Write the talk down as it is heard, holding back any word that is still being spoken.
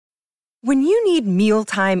When you need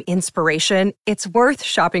mealtime inspiration, it's worth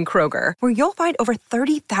shopping Kroger, where you'll find over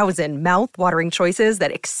 30,000 mouth-watering choices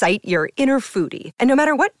that excite your inner foodie. And no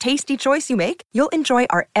matter what tasty choice you make, you'll enjoy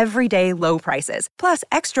our everyday low prices, plus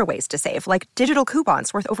extra ways to save, like digital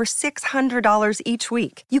coupons worth over $600 each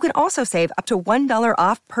week. You can also save up to $1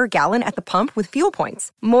 off per gallon at the pump with fuel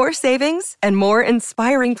points. More savings and more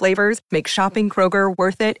inspiring flavors make shopping Kroger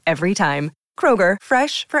worth it every time. Kroger,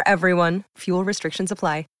 fresh for everyone. Fuel restrictions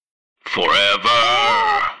apply. Forever.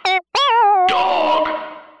 Dog.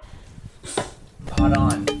 Pot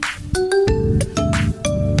on. Is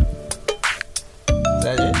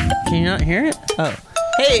that it? Can you not hear it? Oh.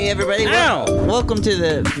 Hey, everybody. Ow. Welcome to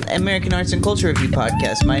the American Arts and Culture Review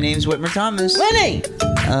podcast. My name's Whitmer Thomas. Winnie!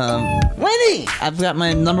 Winnie! I've got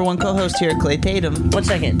my number one co-host here, Clay Tatum. 1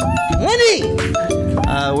 second. Winnie!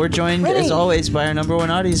 We're joined, as always, by our number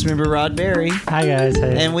one audience member, Rod Berry. Hi, guys.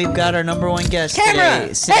 Hey. And we've got our number one guest Camera!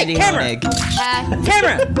 today, Sandy Camera! Honig.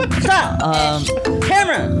 Camera! Stop!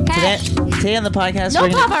 Camera! Today on the podcast, No we're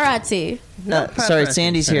gonna... paparazzi. Sorry,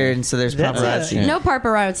 Sandy's here, and so there's That's paparazzi. No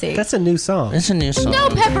paparazzi. That's a new song. It's a new song. No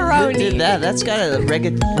Who pepperoni. did that? That's got a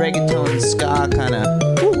reggaeton ska kind of...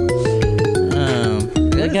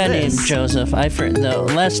 A guy named Joseph.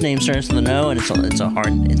 The last name starts with an O, and it's a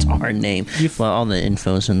hard name. Well, all the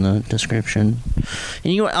info's in the description.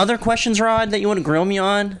 And you other questions, Rod, that you want to grill me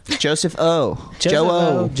on? Joseph O. Joe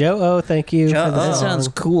O. Joe O, thank you Joe for the O. That song. sounds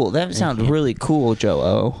cool. That sounds really cool, Joe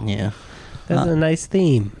O. Yeah. That's a nice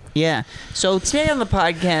theme. Yeah. So today on the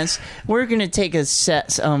podcast, we're gonna take a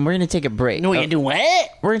break. No, you do what?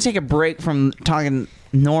 We're gonna take a break from talking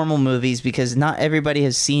normal movies because not everybody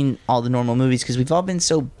has seen all the normal movies because we've all been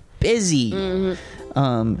so busy.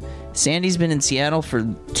 Sandy's been in Seattle for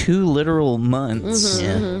 2 literal months.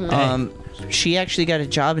 Yeah. She actually got a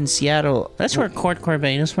job in Seattle. That's where Kurt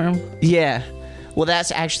Cobain is from. Yeah. Well,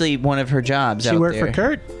 that's actually one of her jobs. She out worked there. for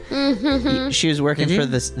Kurt? She was working for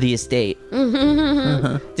the estate.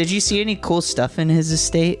 Did you see any cool stuff in his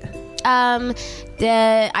estate? I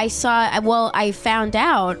found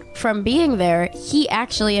out from being there, he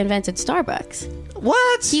actually invented Starbucks.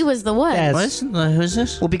 What? He was the one. Yes. Who's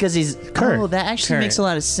this? Well, because he's Kurt. Oh, that actually Kurt. makes a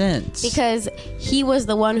lot of sense. Because he was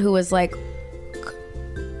the one who was like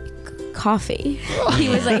coffee. He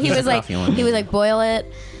was coffee one. like boil it,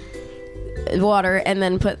 water, and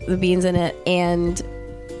then put the beans in it,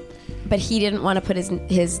 but he didn't want to put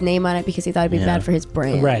his name on it because he thought it'd be bad for his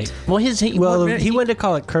brand. Right. Well, He wanted to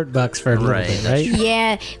call it Kurt Bucks for a little Right, bit, that's right?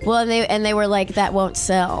 Yeah. Well, and they were like, that won't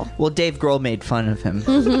sell. Well, Dave Grohl made fun of him.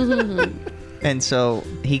 And so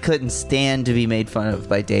he couldn't stand to be made fun of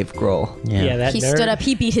by Dave Grohl. Yeah, that He nerd. stood up.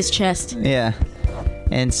 He beat his chest. Yeah.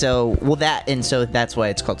 And so that's why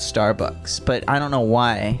it's called Starbucks. But I don't know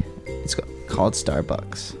why it's called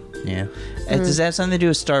Starbucks. Yeah. Does that have something to do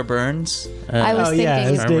with Starburns? I was Oh, yeah,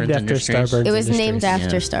 thinking it's named Starburns after Industries. Starburns it was named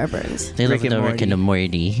Industries. after Yeah. Starburns. They Rick lived and over Rick and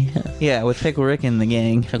Morty. Yeah, with Pickle Rick and the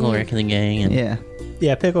gang. Pickle Rick and the gang. And Yeah.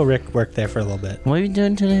 Yeah, Pickle Rick worked there for a little bit. What are you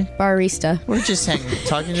doing today? Barista. We're just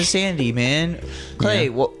talking to Sandy, man. Clay,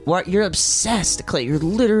 what you're obsessed. Clay, you're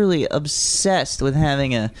literally obsessed with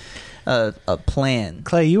having a plan.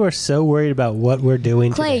 Clay, you are so worried about what we're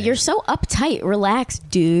doing Clay, today. you're so uptight. Relax,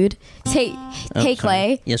 dude. Hey, sorry.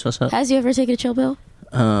 Clay. Yes, what's up? Has you ever taken a chill pill?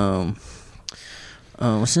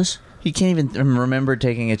 What's this? He can't even remember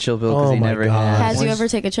taking a chill pill because Oh he my never God. has. Has you ever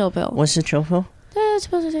taken a chill pill? What's the chopo? It's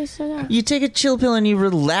supposed to taste so good. You take a chill pill and you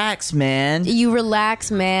relax, man. You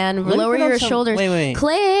relax, man. Let me Lower put on your some- shoulders. wait.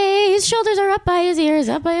 Clay's shoulders are up by his ears.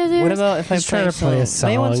 Up by his ears. What about if I He's trying to play a Wait 1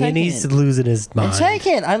 song. He second. needs to lose in his mind. 1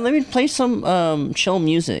 second. Let me play some chill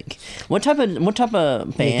music. What type of Yeah,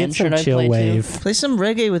 band get some should I chill play wave. Play some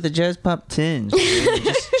reggae with a jazz pop tinge. Dude.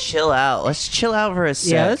 Just chill out. Let's chill out for a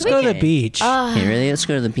sec. Yeah, let's go to the beach. to? Here, ready? Let's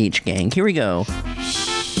go to the beach, gang. Here we go.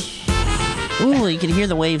 Ooh, you can hear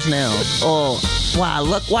the waves now. Oh, wow.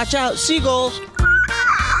 Look, watch out. Seagull.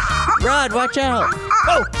 Rod, watch out.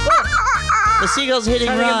 Oh, the seagull's hitting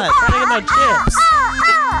Rod. Trying to get my chips.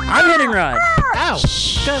 I'm hitting Rod. Ow.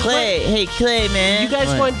 Clay, hey, Clay, man. You guys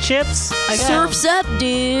What? want chips? I got Surf's up,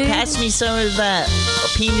 dude. Pass me some of that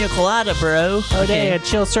pina colada, bro. Oh, dang, a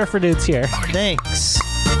chill surfer dude's here. Thanks.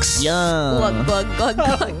 Yum. Glug, glug, glug,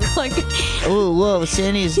 glug, glug. Oh, whoa.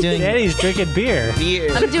 Sandy's doing Daddy's drinking beer.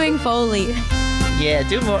 beer. I'm doing Foley. Yeah,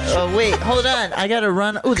 do more. Oh, wait. Hold on. I got to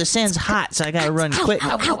run. Oh, the sand's hot, so I got to run quick.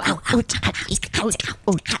 What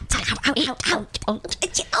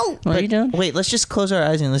are you doing? Wait, let's just close our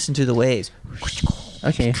eyes and listen to the waves.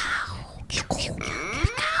 Okay.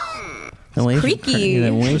 The waves creaky.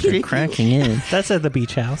 The waves are cracking in. That's at the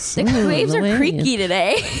beach house. The waves the are wave. creaky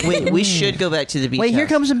today. Wait, we should go back to the beach Wait, here house.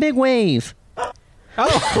 comes a big wave.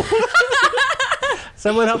 Oh.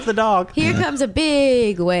 Someone help the dog. Here comes a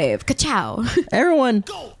big wave. Ka-chow. Everyone.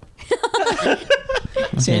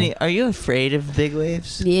 Sandy, are you afraid of big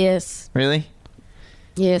waves? Yes. Really?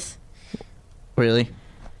 Yes. Really?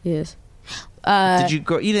 Yes. Did you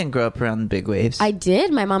grow? You didn't grow up around big waves. I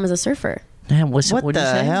did. My mom is a surfer. What What'd you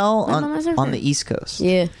the say? hell My mom was a on surfer. the East Coast?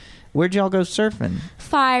 Yeah. Where'd y'all go surfing?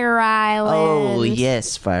 Fire Island. Oh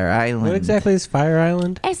yes, Fire Island. What exactly is Fire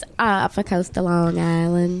Island? It's off the coast of Long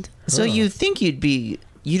Island. So you think you'd be?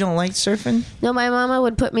 You don't like surfing? No, my mama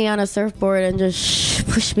would put me on a surfboard and just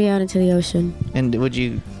push me out into the ocean. And would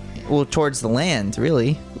you? Well, towards the land,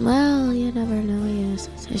 really. Well, you never know. Yes.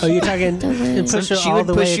 Oh, you're talking push So it she all would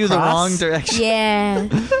the push way you the across? wrong direction. Yeah,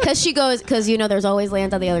 because there's always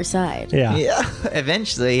land on the other side. Yeah. Yeah,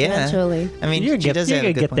 eventually, yeah. Eventually. I mean, You're she good. does You have a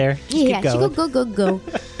could good get point. there. Just Yeah, keep she going. go.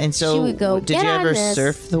 And so, She would go, did "Get you on ever this."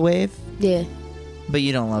 surf the wave? Yeah, But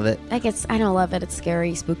you don't love it. I don't love it. It's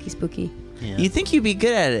scary, spooky. Yeah. You think you'd be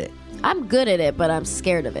good at it? I'm good at it, but I'm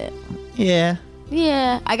scared of it. Yeah.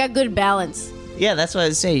 Yeah, I got good balance. Yeah, that's what I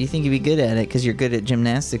was saying. You think you'd be good at it because you're good at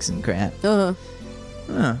gymnastics and crap. Uh huh.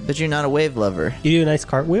 Huh, but you're not a wave lover. You do a nice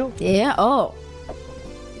cartwheel? Yeah. Oh.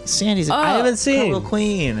 Sandy's a I haven't seen. cartwheel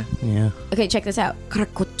queen. Yeah. Okay, check this out.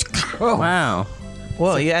 Wow.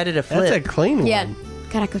 Whoa, you added a That's a flip. clean Yeah. one.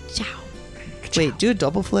 Karakochow. Wait, do a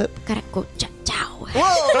double flip. Karakochow.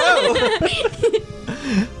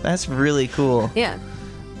 That's really cool. Yeah.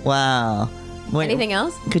 Wow. Wait, Anything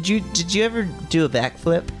else? Did you ever do a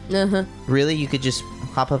backflip? Uh huh. Really? You could just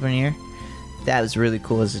hop up in the air? That was really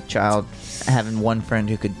cool as a child, having one friend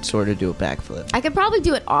who could sort of do a backflip. I could probably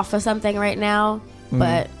do it off of something right now,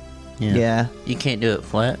 but Yeah. You can't do it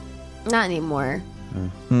flat. not anymore.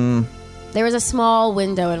 Mm. There was a small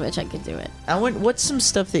window in which I could do it. What's some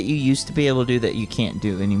stuff that you used to be able to do that you can't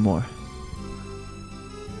do anymore?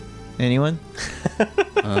 Anyone?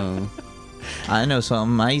 I know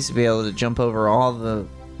something. I used to be able to jump over all the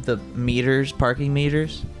meters, parking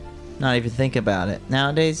meters. Not even think about it.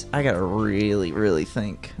 Nowadays, I gotta really, really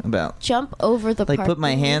think about. Jump over the Like put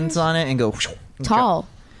my parking hands meters? on it and go Tall.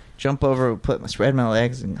 Jump over, spread my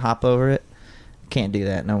legs and hop over it. Can't do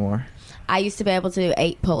that no more. I used to be able to do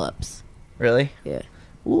 8 pull-ups. Really? Yeah.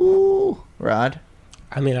 Ooh, Rod.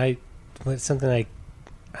 I mean, it's something I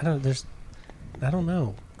don't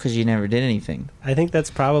know. Because you never did anything. I think that's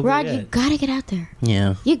probably Rod, it. you gotta get out there.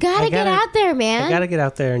 Yeah. You gotta get out there, man. I gotta get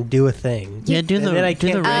out there and do a thing. Yeah, do And the then I do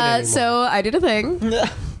the can't rig. anymore. So I did a thing.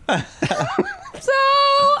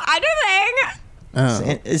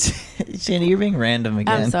 Sandy, you're being random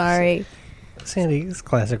again. I'm sorry. Sandy, it's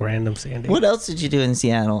classic random Sandy. What else did you do in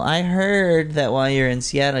Seattle? I heard that while you're in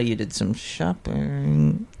Seattle, you did some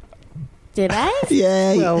shopping. Did I?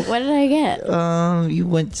 Yeah. Well, What did I get? You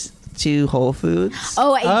went to Whole Foods.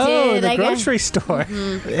 Oh, I oh, did. the I got grocery store.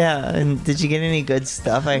 Yeah, and did you get any good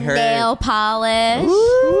stuff? I heard. nail polish,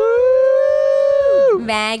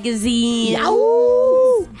 magazine,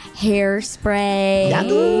 hairspray,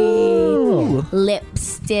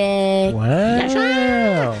 lipstick,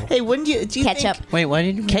 Wow. Hey, wouldn't you? Do you ketchup. Think, Wait, why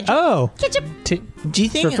did you ketchup. Oh, Ketchup. Do you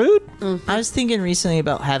think? for food? I was thinking recently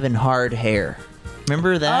about having hard hair.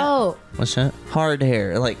 Remember that? Oh, What's that? Hard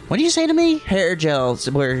hair, like What do you say to me? hair gels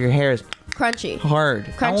where your hair is crunchy. hard.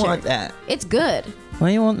 Cruncher. I want that. It's good. Why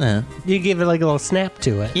do you want that? You give it like a little snap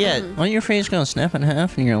to it. Yeah. Aren't your face gonna snap in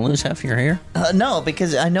half and you're gonna lose half of your hair? No,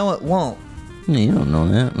 because I know it won't. You don't know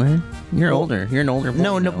that, man. You're older. You're an older boy.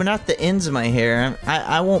 No, now. but not the ends of my hair.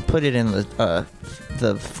 I won't put it in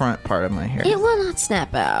the front part of my hair. It will not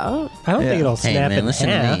snap out. I don't Yeah. think it'll Hey snap man, in listen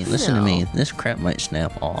half. to me. Listen to No. me. This crap might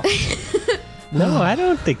snap off. No, I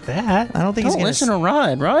don't think that. I don't think he's Don't gonna. listen to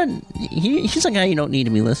Rod. Rod, he's a guy you don't need to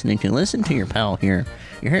be listening to. Listen to your pal here.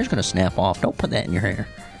 Your hair's gonna snap off. Don't put that in your hair.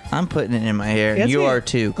 I'm putting it in my hair. That's You it. are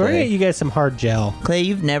too, Go Clay. get you guys some hard gel. Clay,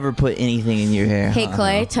 you've never put anything in your hair. Hey, huh?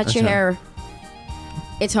 Clay, touch your That's hair.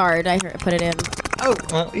 It's hard. I put it in.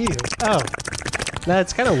 Oh, ew. Oh, no,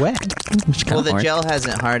 it's kind of wet. It's Well, kinda the hard. gel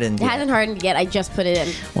hasn't hardened It yet. hasn't hardened yet. I just put it in.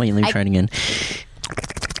 Wait, let me I- try it again.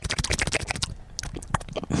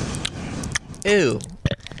 Ew.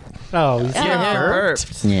 Oh, you see Your it hair burnt?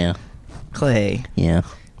 burped. Yeah, Clay, yeah.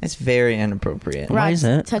 that's very inappropriate. Why Rod, is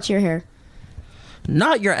that? touch your hair.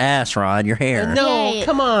 Not your ass, Rod. Your hair. No, Yay.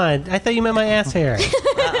 come on. I thought you meant my ass hair. Is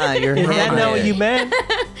Your hair. that not what you meant?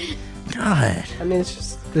 God. I mean, it's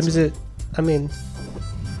just. Is it? I mean,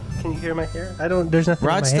 can you hear my hair? I don't. There's nothing. in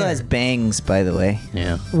Rod my still hair. has bangs, by the way.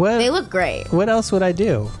 Yeah, What? They look great. What else would I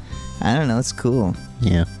do? I don't know. It's cool.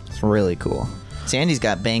 yeah. It's really cool. Sandy's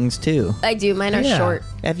got bangs too. I do. Mine are Yeah. short.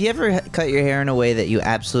 Have you ever cut your hair in a way that you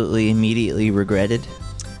absolutely immediately regretted?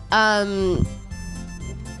 I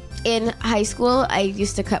in high school, I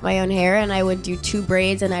used to cut my own hair, and I would do 2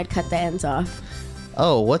 braids, and I'd cut the ends off.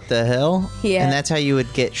 Oh, what the hell? Yeah. And that's how you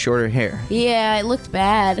would get shorter hair. Yeah, it looked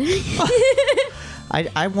bad.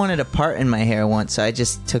 I wanted a part in my hair once, so I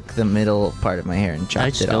just took the middle part of my hair and chopped I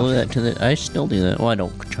it still do off. that I still do that. Well, I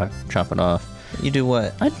don't chop it off. You do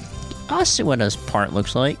what? I'll see what his part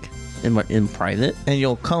looks like in private. And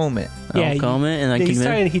you'll comb it. I'll comb it, and I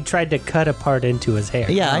can. He tried to cut a part into his hair.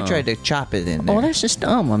 Yeah, I tried to chop it in there. Oh, that's just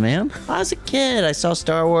dumb, my man. I was a kid. I saw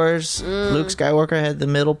Star Wars. Luke Skywalker had the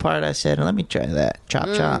middle part. I said, let me try that. Chop,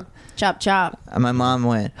 chop. Chop, chop. And my mom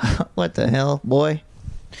went, what the hell, boy?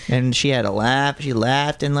 And she had a laugh. She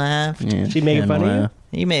laughed and laughed. Yeah, She making fun of you?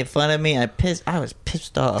 He made fun of me. I was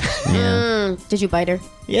pissed off. Yeah. Did you bite her?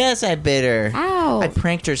 Yes, I bit her. Ow. I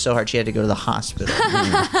pranked her so hard she had to go to the hospital.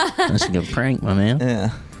 That's a good prank, my man.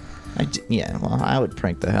 Yeah. Well, I would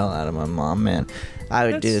prank the hell out of my mom, man. I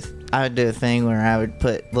would do a thing where I would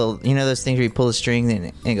put little, those things where you pull the string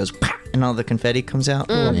and it goes pop, and all the confetti comes out.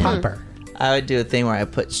 A popper. I would do a thing where I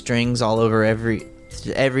put strings all over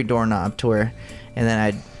every doorknob to where, and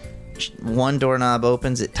then one doorknob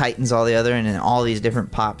opens, it tightens all the other, and then all these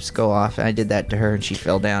different pops go off. And I did that to her, and she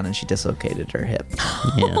fell down and she dislocated her hip.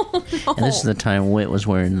 Yeah. And this is the time Whit was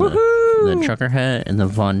wearing the trucker hat and the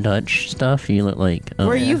Von Dutch stuff. You look like.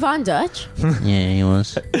 Were you Von Dutch? Yeah, he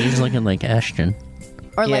was. He was looking like Ashton.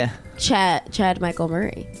 Or Yeah. like Chad Michael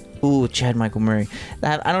Murray? Ooh, Chad Michael Murray.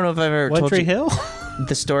 I don't know if I've ever One told Tree you Hill?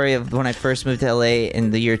 the story of when I first moved to LA in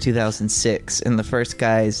the year 2006, and the first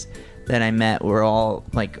guys that I met were all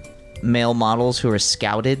like male models who were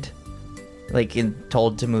scouted, like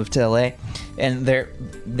told to move to LA, and their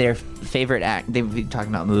favorite act, they'd be talking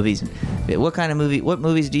about movies and what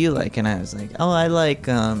movies do you like? And I was like, oh, I like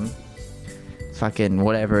fucking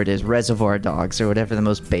whatever it is, Reservoir Dogs or whatever the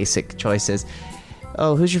most basic choice is.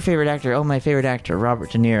 Oh, who's your favorite actor? Oh, my favorite actor,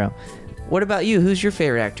 Robert De Niro. What about you? Who's your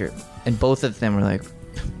favorite actor? And both of them were like,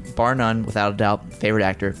 bar none, without a doubt, favorite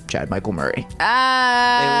actor, Chad Michael Murray. They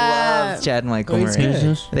love Chad Michael he's Murray.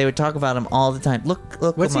 good. They would talk about him all the time. Look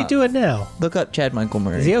What's him he up. doing now? Look up Chad Michael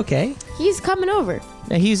Murray. Is he okay? He's coming over.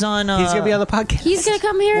 Yeah, he's on. He's going to be on the podcast. He's gonna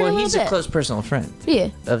come here in a Well, little he's bit. a close personal friend Yeah.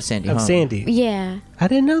 of Sandy. Of Home. Sandy. Yeah. I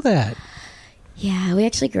didn't know that. Yeah, we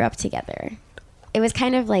actually grew up together. It was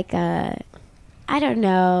kind of like I don't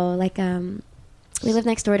know, like we lived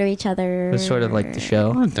next door to each other. It was sort of like the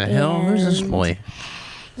show. What the hell? Who's this boy?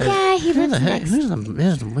 Yeah, he Who lives the heck? next. Who's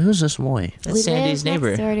this boy? That's We Sandy's lived neighbor.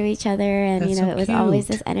 next door to each other, and That's it so was always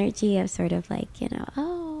cute. this energy of sort of like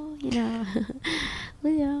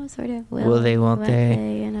sort of Will they, won't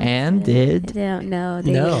they? And did? They don't know.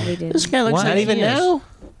 They No. really did. This guy looks Why? like Not even he is. now?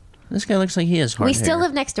 This guy looks like he has hard We still hair.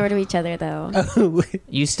 live next door to each other, though. Oh,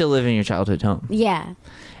 You still live in your childhood home. Yeah.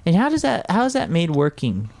 And how is that made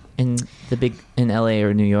working in LA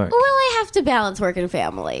or New York? Well, I have to balance work and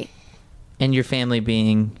family. And your family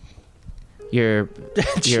being your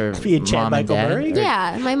Being Chad mom and Michael dad? Murray? Or-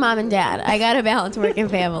 Yeah, my mom and dad. I gotta balance work and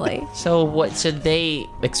family. So they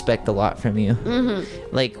expect a lot from you.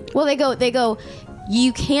 Mm-hmm. Like, Well, they go.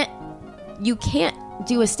 You can't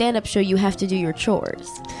do a stand-up show. You have to do your chores.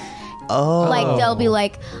 oh, Like I'll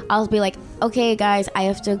be like, okay, guys, I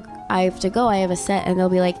have to go. I have a set, and they'll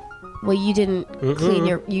be like, well, you didn't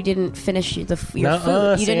you didn't finish your Nuh-uh,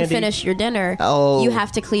 food. You didn't Sandy. finish your dinner. Oh. You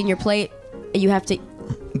have to clean your plate. You have to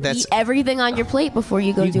that's eat everything on your plate before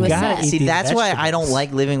you go You do a gotta set. eat see, these that's why I don't vegetables.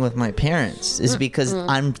 like living with my parents. Is because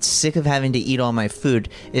I'm sick of having to eat all my food.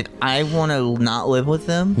 If I want to not live with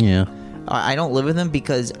them, Yeah. I don't live with them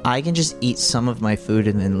because I can just eat some of my food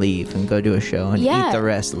and then leave and go do a show and Yeah. eat the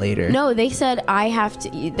rest later. No, they said I have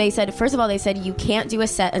to. They said first of all, they said you can't do a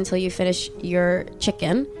set until you finish your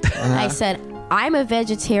chicken. I said I'm a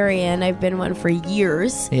vegetarian. I've been one for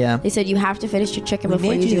years. Yeah. They said you have to finish your chicken We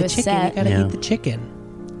before named you you do the a chicken. set. You gotta Yeah. eat the chicken.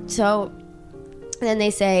 So then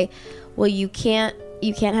they say, well, you can't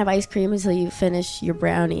have ice cream until you finish your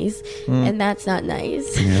brownies, and that's not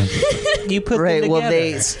nice. You put Right. them Well,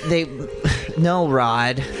 together. they no,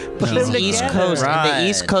 Rod. Put He's them East together. Coast. Rod. The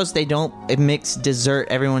East Coast, they don't mix dessert.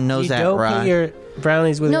 Everyone knows You that, don't Rod. put your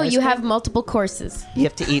brownies with No, ice you cream? have multiple courses. You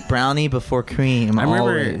have to eat brownie before cream.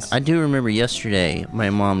 I do remember yesterday, my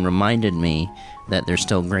mom reminded me that there's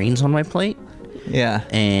still grains on my plate. Yeah.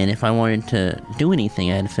 And if I wanted to do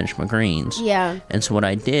anything, I had to finish my greens. Yeah. And so what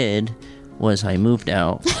I did was I moved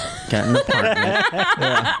out, got an apartment.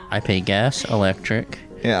 I pay gas, electric.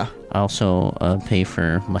 Yeah. I also pay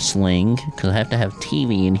for my sling because I have to have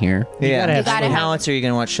TV in here. Yeah. gotta have gotta So have- how else are you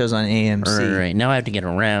going to watch shows on AMC? Right now I have to get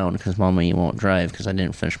around because Mommy won't drive because I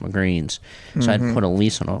didn't finish my greens. So I had to put a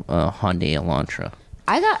lease on a Hyundai Elantra.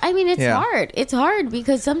 It's Yeah. hard. It's hard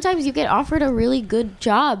because sometimes you get offered a really good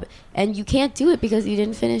job and you can't do it because you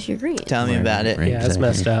didn't finish your green. Tell me about it. Right. Yeah, it's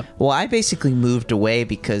messed up. Well, I basically moved away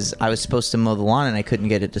because I was supposed to mow the lawn and I couldn't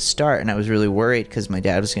get it to start, and I was really worried because my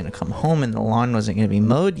dad was going to come home and the lawn wasn't going to be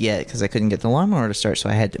mowed yet because I couldn't get the lawnmower to start, so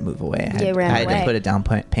I had to move away. I had to put a down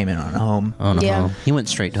payment on a home. On a Yeah. home. He went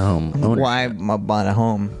straight to home. Why I bought a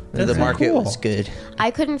home? That's the so market cool. was good.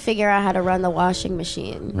 I couldn't figure out how to run the washing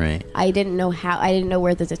machine. Right. I didn't know how. I didn't know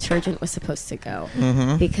where the detergent was supposed to go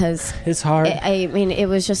Mm-hmm. because It's hard. it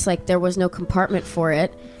was just like there was no compartment for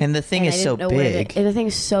it. And the thing and is I so didn't know where big. and the thing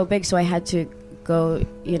is so big, so I had to go.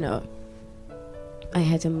 I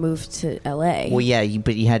had to move to LA. Well, yeah,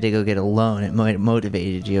 but you had to go get a loan. It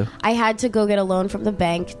motivated you. I had to go get a loan from the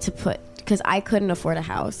bank to put because I couldn't afford a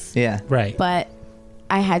house. Yeah. right. But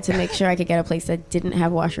I had to make sure I could get a place that didn't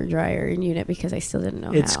have washer dryer in unit because I still didn't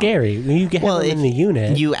know It's how. scary. When you get them in the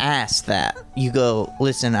unit. You ask that. You go,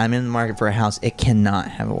 listen, I'm in the market for a house. It cannot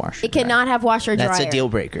have a washer. It cannot have washer dryer. That's a deal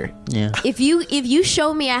breaker. Yeah. If you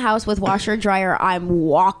show me a house with washer dryer, I'm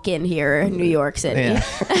walking here in New York City. Yeah.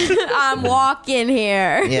 I'm walking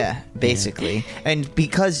here. Yeah, basically. And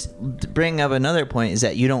because bringing up another point is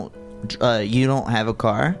that you don't have a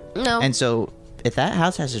car. No. And so if that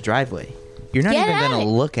house has a driveway, you're not Get even at going to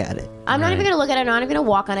it. look at it. I'm not even gonna look at it. I'm not even gonna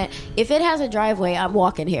walk on it. If it has a driveway, I'm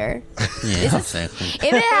walking here. Yeah, exactly. If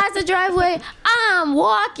it has a driveway, I'm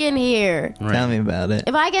walking here. Tell me about it.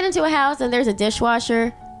 If I get into a house and there's a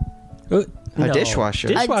dishwasher, No. dishwasher.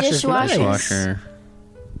 Dishwasher's dishwasher. nice. Dishwasher.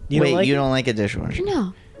 You don't Wait, like you it? don't like a dishwasher?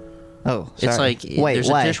 no. Oh, It's sorry. like Wait, there's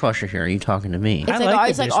why? a dishwasher here. Are you talking to me? It's I like,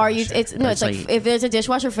 like the are you? dishwasher. It's no. It's It's like, like- if there's a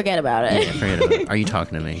dishwasher, forget about it. Yeah, forget about it. Are you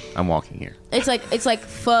talking to me? I'm walking here. It's like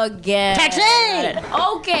forget. Taxi! about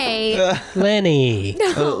it. Okay. Lenny.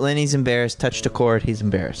 Oh, Lenny's embarrassed. Touched a chord. He's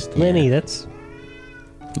embarrassed. Lenny, that's...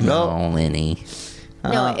 No, Lenny.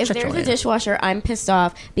 No, if shut there's your a mouth. dishwasher, I'm pissed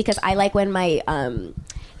off because I like when my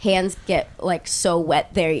hands get like so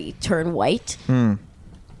wet they turn white.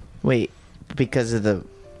 Wait, because of the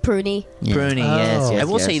Pruny. pruning. Yes, Oh. yes. I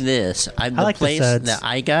will yes. say this: the like the place suds. that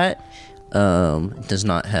I got does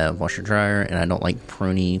not have washer dryer, and I don't like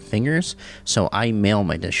pruny fingers, so I mail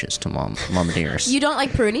my dishes to Mama Dearest. You don't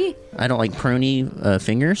like pruny? I don't like pruny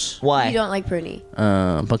fingers Why? You don't like pruny?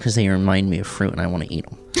 because they remind me of fruit, and I want to eat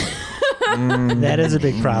them. That is a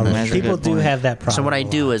big problem. That's a People good do point. have that problem. So what I a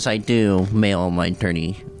do lot. is I do mail my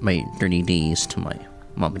dirty D's to my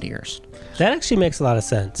Mama Dearest. That actually makes a lot of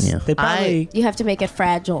sense. Yeah. They probably... You have to make it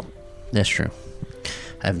fragile. That's true.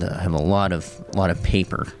 I have a lot of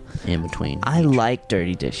paper in between. I like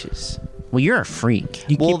dirty dishes. Well, you're a freak.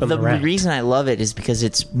 You Well, keep them the erect. reason I love it is because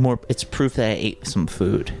it's proof that I ate some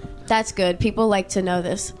food. That's good. People like to know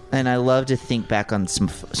this. And I love to think back on some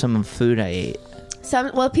food I ate.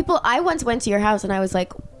 I once went to your house and I was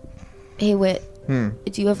like, "Hey, Whit, Hmm.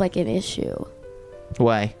 do you have like an issue?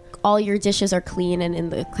 Why? All your dishes are clean and in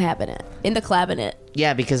the cabinet. In the cabinet.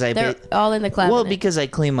 Yeah, because They're all in the cabinet. well, because I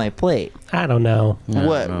clean my plate. I don't know.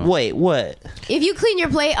 What? no. Wait, what? if you clean your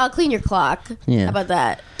plate, I'll clean your clock. Yeah. How about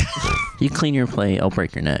that? You clean your plate, I'll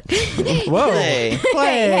break your neck. Whoa. Hey.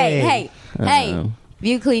 Hey. Uh-oh. If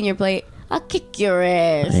you clean your plate, I'll kick your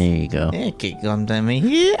ass. There you go. Yeah, kick on me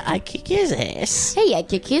here. I kick his ass. Hey, I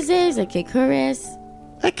kick his ass. I kick her ass.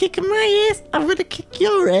 I kick my ass. I'm gonna kick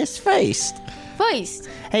your ass first. First.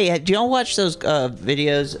 Hey, do y'all watch those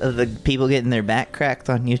videos of the people getting their back cracked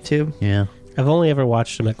on YouTube? Yeah. I've only ever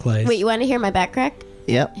watched them at Clay's. Wait, you want to hear my back crack?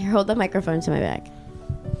 Yep. Here, hold the microphone to my back.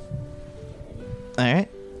 All right.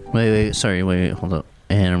 Wait, sorry, wait, hold up.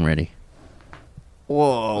 And I'm ready.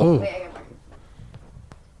 Whoa. Ooh. Wait, I got marker.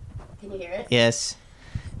 Can you hear it? Yes.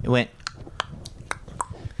 It went.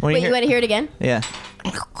 What do Wait, you want to hear it again? Yeah.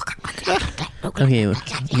 Okay, you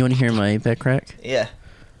want to hear my back crack? Yeah.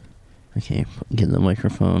 Okay, get the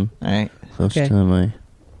microphone All right. close Okay. to my...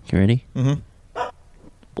 You ready?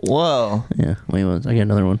 Whoa. Yeah, wait, I got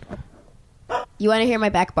another one. You want to hear my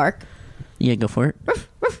back bark? Yeah, go for it.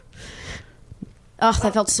 Oh,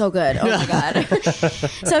 that felt so good. Oh my god.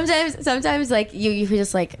 sometimes like you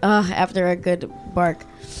just like after a good bark.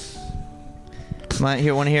 Want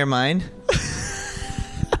to hear mine?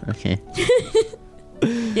 Okay.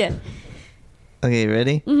 Yeah. Okay,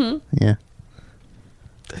 ready? Yeah.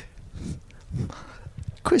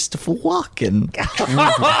 Christopher Walken.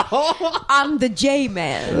 I'm the J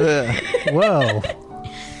Man. Whoa.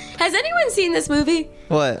 Has anyone seen this movie?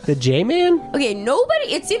 What? The J-Man? Okay,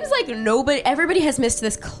 it seems like everybody has missed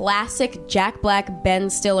this classic Jack Black,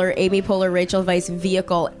 Ben Stiller, Amy Poehler, Rachel Weisz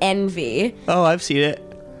vehicle, Envy. Oh, I've seen it.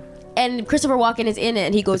 and Christopher Walken is in it,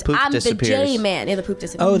 and he goes, poop "I'm disappears. the J-Man." Yeah, the poop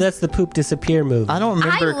disappears. Oh, that's the poop disappear movie. I don't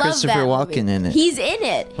remember I love Christopher that Walken movie. in it. He's in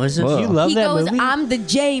it. What is it? Whoa. You love He that goes, movie? "I'm the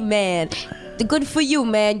J-Man." The good for you,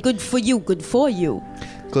 man. Good for you. Good for you.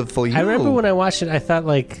 Good for you. I remember when I watched it, I thought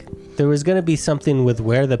like there was going to be something with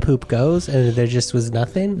where the poop goes, and there just was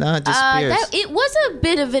nothing. No, it disappears. It was a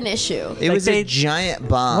bit of an issue. It was they- a giant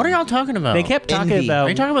bomb. What are y'all talking about? They kept talking Envy. about. Are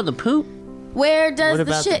you talking about the poop? Where does What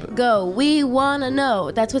the about shit the- go? We want to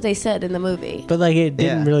know. That's what they said in the movie. but like it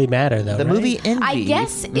didn't Yeah. really matter though. The right? movie Envy. I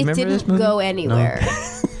guess it Remember this didn't movie? go anywhere.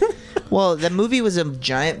 Well, the movie was a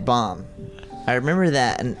giant bomb. I remember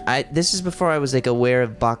that, and this is before I was like aware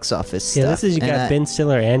of box office Yeah, stuff. this is you And got Ben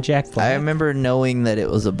Stiller and Jack Black. I remember knowing that it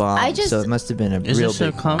was a bomb, I just- so it must have been a Is real this a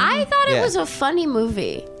big. comedy? I thought it Yeah. was a funny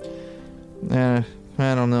movie. I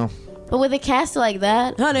don't know. But with a cast like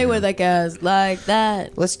that, honey, with a cast like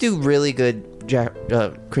that. Let's do really good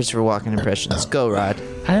Christopher Walken impressions. Go, Rod.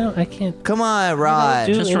 I can't. Come on, Rod.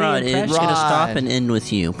 do Just any Rod, it's impression. gonna stop Rod. and end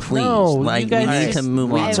with you, please. No, you like guys we need just- to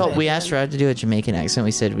move on. We asked Rod to do a Jamaican accent.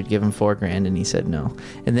 We said we'd give him $4,000, and he said no.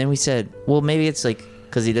 And then we said, well, maybe it's like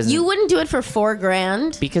because he doesn't. You wouldn't do it for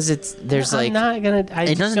 $4,000. because there's I'm like not gonna. I It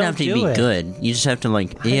just doesn't don't have to do be it. good. You just have to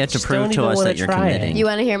like. You I have to just prove don't to even us wanna that you're try it. committing. You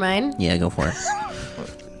want to hear mine? Yeah, go for it.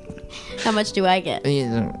 How much do I get?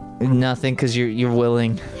 nothing because you're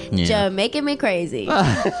willing. Yeah. Making me crazy.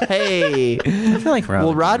 Hey. I feel like Rod.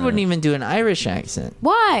 Well, Rod would wouldn't even do an Irish accent.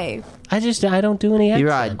 Why? I don't do any. You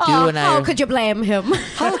accent. Rod, do Oh, an how Irish. could you blame him?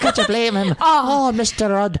 How could you blame him? Oh, Mr.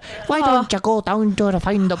 Rod, why don't you go down to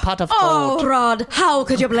find the pot of Oh, gold? Rod, how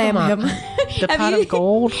could you blame him? The pot of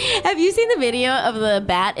gold. Have you seen the video of the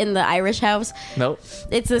bat in the Irish house? Nope.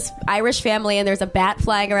 It's this Irish family, and there's a bat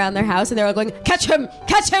flying around their house, and they're all going, catch him,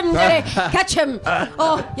 Daddy, catch him.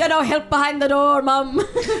 Oh, help behind the door, Mum.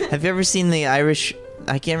 Have you ever seen the Irish?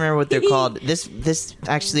 I can't remember what they're called. This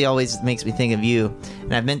actually always makes me think of you,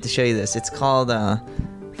 and I meant to show you this. It's called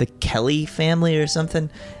the Kelly family or something,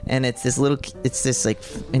 and it's this like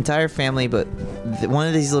entire family, but one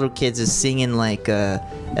of these little kids is singing like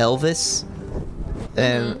Elvis,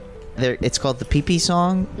 and it's called the Pee Pee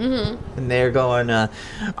song, and they're going,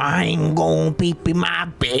 "I'm gonna pee pee my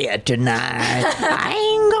bed tonight. I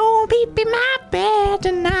ain't gonna pee pee my bed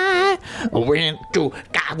tonight. I went to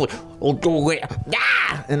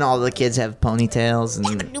and all the kids have ponytails,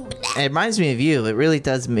 and it reminds me of you. It really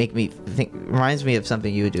does make me think. Reminds me of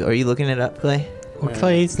something you would do. Are you looking it up, Clay? Well,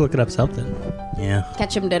 Clay's looking up something. Yeah.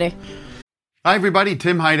 Catch him, Daddy. Hi, everybody.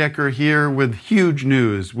 Tim Heidecker here with huge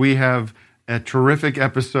news. We have a terrific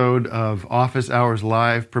episode of Office Hours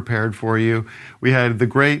Live prepared for you. We had the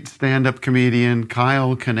great stand-up comedian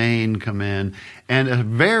Kyle Kinane come in, and a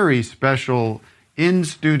very special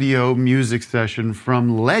in-studio music session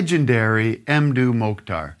from legendary Mdou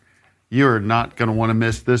Mokhtar. You're not going to want to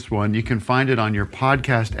miss this one. You can find it on your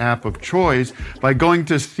podcast app of choice by going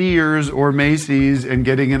to Sears or Macy's and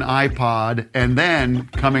getting an iPod, and then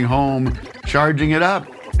coming home, charging it up,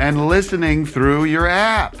 and listening through your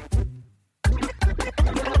app.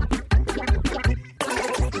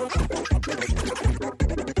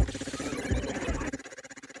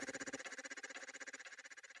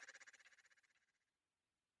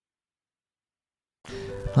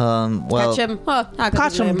 Well, Catch him. Oh, how could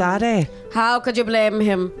catch you him, blame him? Daddy. How could you blame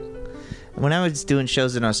him? When I was doing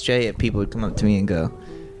shows in Australia, people would come up to me and go,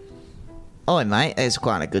 "Oh, mate, that's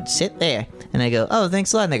quite a good set there." And I go, "Oh,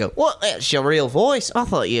 thanks a lot." And they go, "What? That's your real voice? I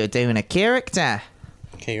thought you were doing a character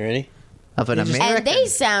Okay, you ready? of an American." And they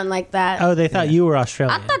sound like that. Oh, they thought you were I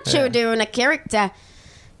Australian. thought you were doing a character.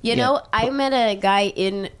 You know, I met a guy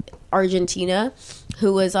in Argentina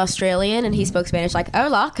who was Australian, and he spoke Spanish like,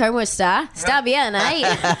 "Hola, ¿cómo está? Está bien, eh?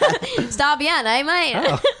 Está bien, eh,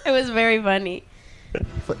 mate?" It was very funny.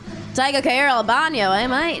 Tiger que ir al baño, eh,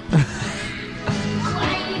 mate?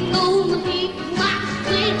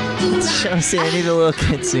 Show Sandy the little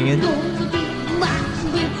kid singing.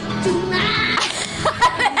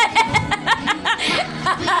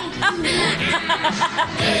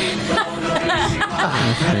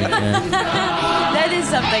 That is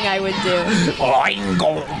something I would do. I'm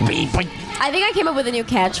gonna be. I think I came up with a new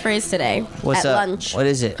catchphrase today What's at up? lunch. What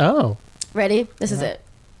is it? Oh, Ready? This is it.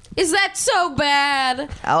 Is that so bad?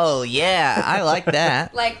 Oh yeah, I like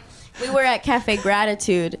that. Like, we were at Cafe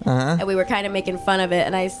Gratitude, Uh-huh. and we were kind of making fun of it,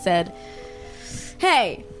 and I said,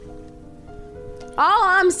 hey, all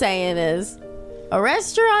I'm saying is, a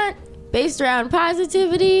restaurant based around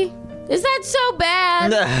positivity, is that so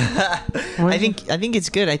bad? I think it's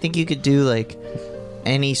good. I think you could do like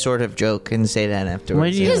any sort of joke and say that afterwards. Why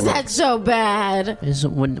do you- Is that so bad?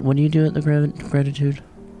 What do you do at the gratitude?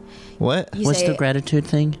 What? You What's say, the gratitude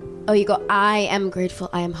thing? Oh, you go, I am grateful,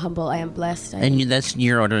 I am humble, I am blessed. And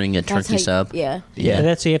you're ordering a That's turkey how sub. Yeah. And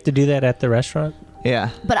that's so you have to do that at the restaurant. Yeah.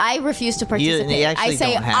 But I refuse to participate. actually I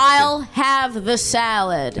say, don't have to. I'll have the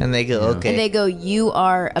salad. And they go, okay. And they go, you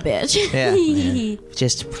are a bitch. Yeah.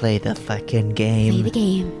 Just play the fucking game. Play the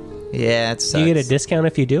game. Yeah, it sucks. Do you get a discount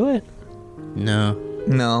if you do it? No.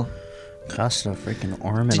 No. Cost a freaking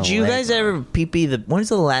arm and Did a you leg. guys ever pee-pee the... When's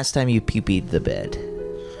the last time you pee-peed the bed?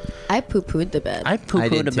 I poo-pooed the bed. I I poo-pooed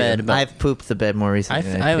did a too. bed, but I've pooped the bed more recently.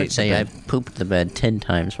 than I peed would the say I bed. pooped the bed 10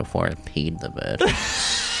 times before I peed the bed.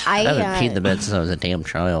 I I haven't peed the bed since I was a damn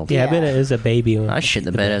child. Yeah, I've been as a baby. When I shit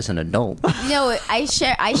the bed as an adult. No, I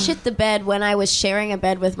shit the bed when I was sharing a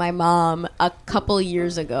bed with my mom a couple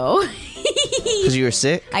years ago. Because you were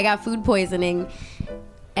sick? I got food poisoning,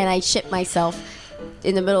 and I shit myself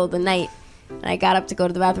in the middle of the night. And I got up to go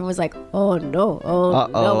to the bathroom. Was like, oh no,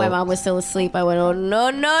 no! My mom was still asleep. I went, oh no,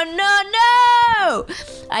 no, no, no!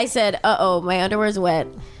 I said, my underwear's wet.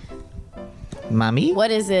 Mommy?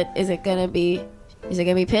 What is it? Is it gonna be? Is it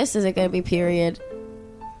gonna be piss? Is it gonna be period?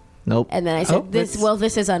 Nope. And then I said, this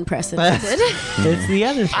is unprecedented. It's the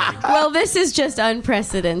other thing. Well, this is just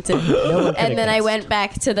unprecedented. And then I went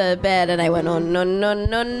back to the bed and I went, oh, no, no,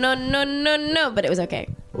 no, no, no, no, no. But it was okay.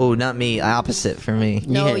 Oh, not me. Opposite for me.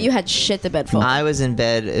 No, you had shit the bed full. I was in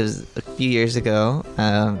bed, it was a few years ago,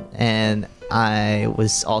 and I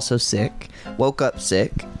was also sick. Woke up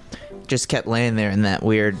sick. Just kept laying there in that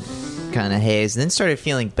weird kind of haze. Then started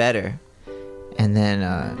feeling better. And then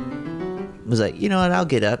was like, you know what, I'll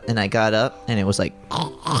get up. And I got up, and it was like...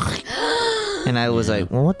 and I was like,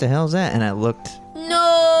 well, what the hell's that? And I looked...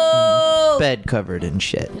 No! Bed covered in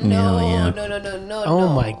shit. No, Yeah. no. Oh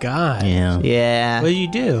my god. Yeah. Yeah. What did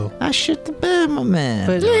you do? I shit the bed, my man.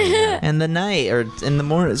 But in the night or in the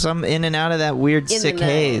morning, so I'm in and out of that weird In the sick night.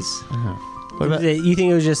 haze. What about? you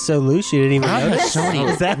think it was just so loose you didn't even notice?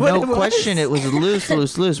 Is that what No it was? question, it was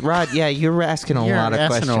loose. Rod, yeah, you're asking a lot of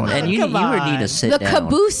Arsenal, questions. and you Come would need on. to sit The down.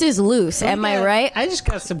 caboose is loose. Am I right? I just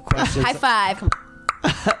got some questions. High five.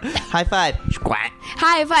 High five. Squat.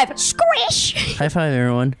 High five. Squish. High five,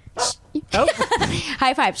 everyone.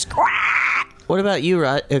 High five. Squat. What about you,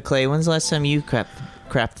 Rod, Clay? When's the last time you crapped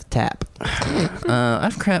the tap?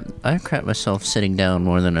 I've crapped myself sitting down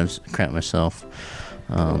more than I've crapped myself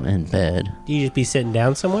in bed. Do you just be sitting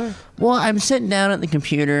down somewhere? Well, I'm sitting down at the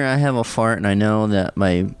computer. I have a fart, and I know that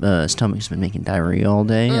my stomach's been making diarrhea all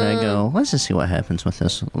day. And I go, let's just see what happens with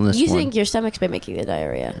this You one. think your stomach's been making the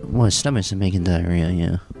diarrhea? Well, his stomach's been making diarrhea,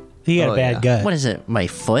 yeah. You got Oh, a bad yeah. gut. What is it, my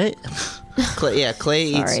foot? Clay, Clay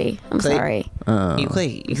eats. Sorry. I'm Clay, sorry.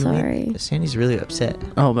 Clay, you Sorry. Sandy's really upset.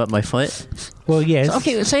 Oh, about my foot? Well, yes.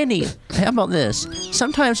 Okay, Sandy, how about this?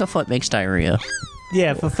 Sometimes a foot makes diarrhea.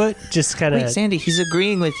 Yeah, if a foot just kind Wait, of... Sandy, he's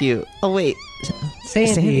agreeing with you. Oh, wait.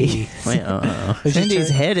 Sandy. Wait, Sandy's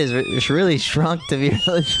head is really shrunk to be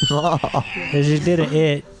really small. As you did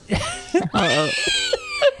it. Uh-oh.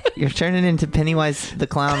 You're turning into Pennywise the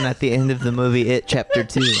Clown at the end of the movie It Chapter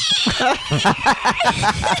 2.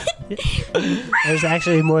 There's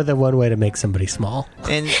actually more than one way to make somebody small.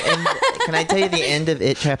 And can I tell you the end of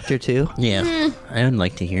It Chapter 2? yeah, I would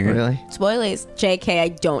like to hear it. Really? Spoilers. JK, I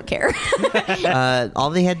don't care. All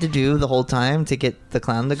they had to do the whole time to get the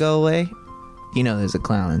clown to go away, you know there's a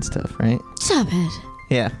clown and stuff, right? Stop it.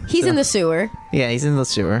 Yeah. He's So- in the sewer. Yeah, he's in the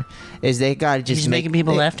sewer. Is they gotta just He's make making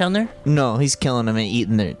people laugh down there? No, he's killing them and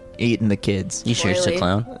eating the kids. You sure it's a Really?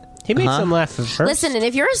 clown? He makes Huh? them laugh at first. Listen, and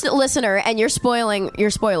if you're a listener and you're spoiling your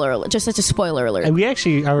spoiler alert, just such a spoiler alert. And we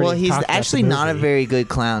actually already Well, he's talked about actually the not a movie. very good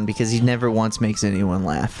clown because he never once makes anyone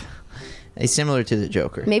laugh. He's similar to the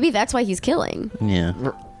Joker. Maybe that's why he's killing. Yeah.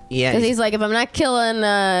 Yeah, Because he's like, if I'm not killing in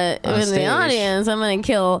the stage. audience, I'm going to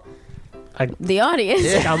kill I- the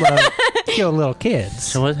audience. I'm gonna kill little kids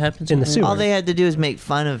So what happens in the with sewer. all they had to do is make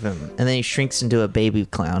fun of him, and then he shrinks into a baby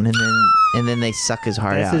clown, and then they suck his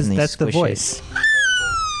heart out. And they That's the squish it. voice.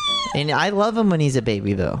 And I love him when he's a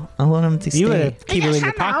baby, though. I want him to You stay. would keep him in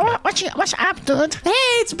your pocket. What's up, dude? Hey,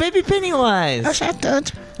 it's Baby Pennywise. What's up, dude?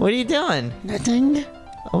 What are you doing? Nothing.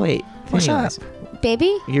 Oh wait, What's Pennywise.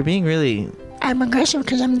 Baby? You're being really. I'm aggressive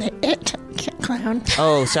because I'm the it clown.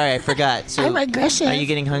 Oh, sorry, I forgot. So, I'm aggressive. are you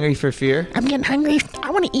getting hungry for fear? I'm getting hungry.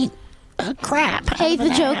 I want to eat crap. Hey, out the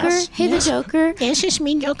of an Joker. ass. Hey, the Yes. Joker. Yes, it's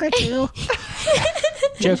me, Joker, too.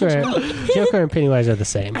 Joker and Pennywise are the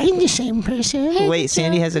same. I'm the same person. Wait,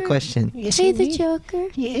 Sandy has a question. Yes, Hey, the indeed. Joker.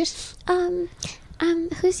 Yes.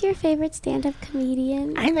 Who's your favorite stand-up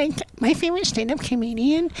comedian? I like my favorite stand-up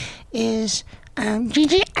comedian is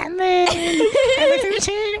Gigi Allen. And my favorite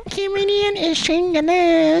stand-up comedian is Shane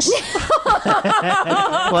Gillis.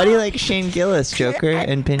 Why do you like Shane Gillis, Joker,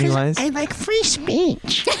 and Pennywise? I like free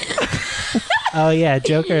speech. Oh yeah,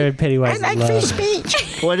 Joker and I Pennywise. like love. free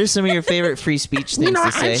speech. What are some of your favorite free speech things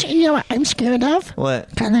to say? You know what I'm scared of?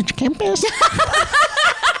 What? College campus.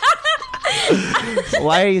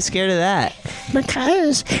 Why are you scared of that?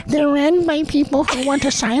 Because they're run by people who want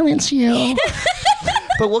to silence you.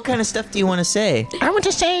 But what kind of stuff do you want to say? I want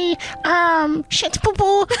to say, shit,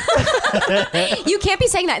 poo-poo. You can't be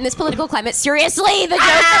saying that in this political climate. Seriously, the Joker.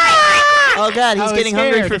 Oh God, he's I was getting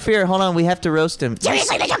hungry scared. for fear. Hold on, we have to roast him.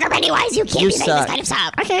 Seriously, the Joker Pennywise, you can't You be saying suck. this kind of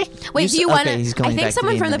stuff. Okay. Wait, do you okay, want to? he's going I back think to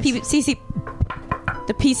someone being from the nice. PC.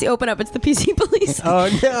 The PC. Open up. It's the PC police. Oh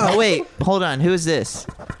no! Oh wait, hold on. Who is this?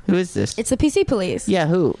 Who is this? It's the PC police. Yeah,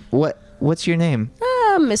 who? What's your name?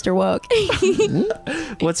 Mr. Woke.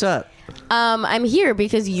 What's up? I'm here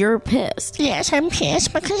because you're pissed. Yes, I'm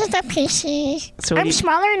pissed because of the PC. So what I'm do you-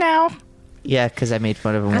 smaller now. Yeah, because I made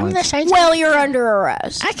fun of him I'm once. the size. Well, you're under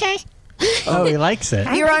arrest. Okay. Oh, he likes it.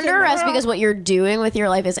 You're I'm under making arrest it because what you're doing with your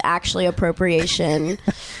life is actually appropriation.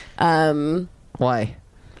 Why?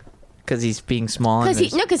 Because he's being small. and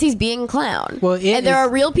Because he's being clown. Well, it and there is- are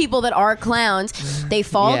real people that are clowns. They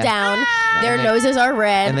fall Yeah. down. Their And they- noses are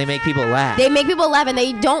red. and they make people laugh. They make people laugh, and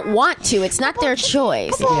they don't want to. It's not their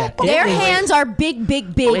choice. Their hands are big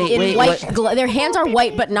in white. Their hands are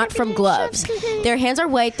white, but not from gloves. Their hands are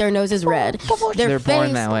white. Their nose is red. They're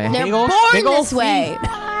born that way. They're Big ol' born this feet. way.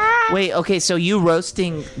 Wait, okay, so you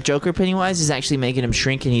roasting Joker Pennywise is actually making him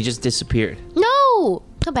shrink, and he just disappeared. No,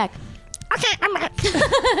 come back. Okay, I'm back.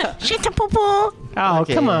 Shit, poo-poo. Oh,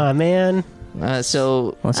 Okay. come on, man.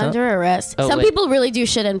 So Under arrest. Oh, Some wait. people really do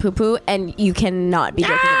shit and poo poo, and you cannot be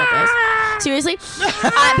joking about this. Seriously?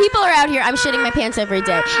 People are out here, I'm shitting my pants every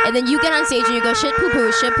day. And then you get on stage and you go shit poo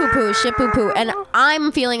poo, shit poo poo, shit poo poo. And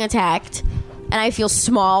I'm feeling attacked. And I feel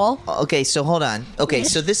small. Okay, so hold on. Okay,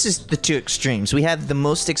 so this is the two extremes. We have the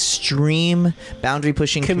most extreme boundary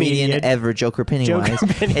pushing comedian Comedian. ever, Joker Pennywise.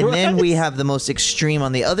 And then we have the most extreme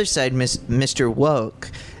on the other side, Mr. Woke.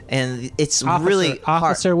 And it's really hard.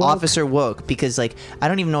 Officer Woke? Officer Woke, because like I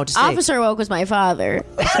don't even know what to say. Officer Woke was my father.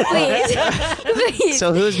 Please. Please.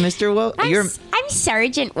 So who's Mr. Woke? I'm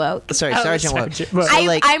Sergeant Woke. Sorry, Sergeant Woke. Sergeant Woke. So,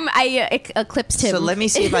 like, I eclipsed him. So let me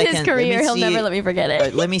see if I in his can- career. let me He'll see- never let me forget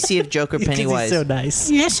it. let me see if Joker 'Cause Pennywise. he's so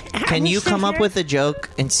nice. Yes. Can you come up with a joke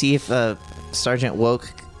and see if Sergeant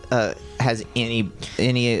Woke has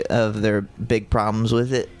any of their big problems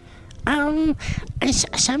with it?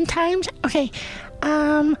 Sometimes, okay,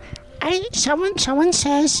 someone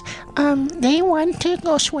says, they want to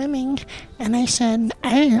go swimming, and I said,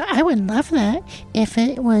 I would love that if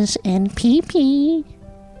it was in PP.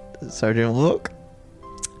 Sergeant Woke?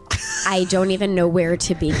 I don't even know where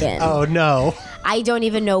to begin. Oh no! I don't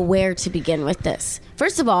even know where to begin with this.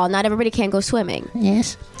 First of all, not everybody can go swimming.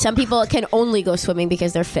 Yes. Some people can only go swimming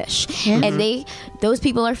because they're fish. And those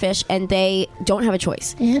people are fish and they don't have a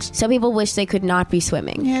choice. Yes. Some people wish they could not be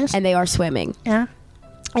swimming. Yes. And they are swimming. Yeah.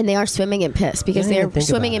 And they are swimming in piss because I didn't they're even think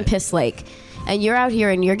swimming about in it. Piss Lake. And you're out here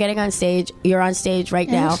and you're getting on stage. You're on stage right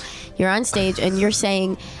now. You're on stage and you're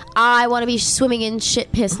saying, I want to be swimming in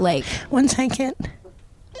shit piss lake. 1 second.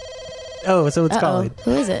 Oh, so it's Uh-oh. calling.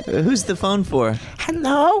 Who is it? Who's the phone for?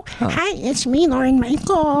 Hello? Hi, it's me, Lauren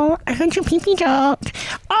Michael. I heard your PP joke.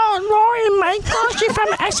 Oh, Lauren Michael, she's from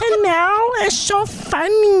SNL. It's so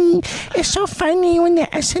funny. It's so funny when they're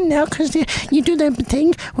SNL because you do the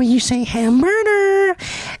thing where you say hamburger.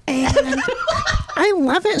 And I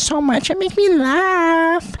love it so much. It makes me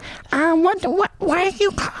laugh. Why are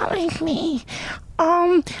you calling me?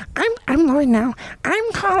 I'm Lauren now.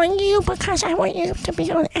 I'm calling you because I want you to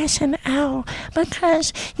be on SNL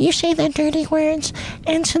because you say the dirty words.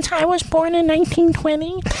 And since I was born in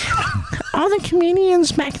 1920, all the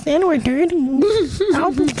comedians back then were dirty.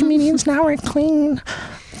 All the comedians now are clean.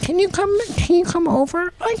 Can you come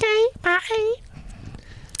over? Okay, bye.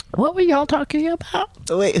 What were y'all talking about?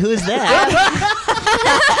 Oh, wait, who's that?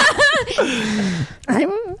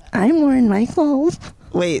 I'm Lauren Michaels.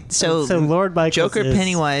 Wait, so Lord Michaels Joker is-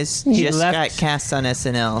 Pennywise He just left- got cast on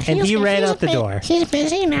SNL. And he ran out the bu- door. He's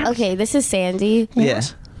busy now. Okay, this is Sandy. Yeah.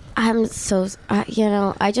 I'm so,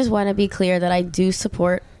 I just want to be clear that I do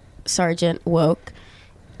support Sergeant Woke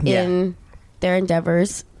in their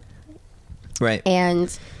endeavors Right.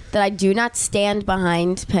 and that I do not stand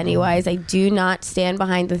behind Pennywise. I do not stand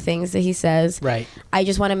behind the things that he says. Right. I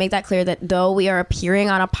just want to make that clear that though we are appearing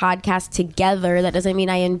on a podcast together, that doesn't mean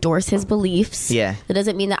I endorse his beliefs. Yeah. That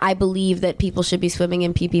doesn't mean that I believe that people should be swimming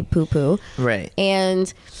in pee-pee poo-poo. Right.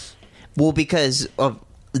 And Well, because of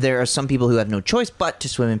there are some people who have no choice but to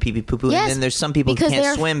swim in pee pee poo poo, Yes, and then there's some people who because can't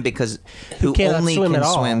they're- swim because who cannot only swim can at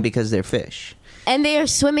all. swim because they're fish. they are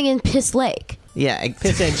swimming in Piss Lake. Yeah.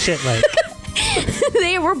 Piss and shit like.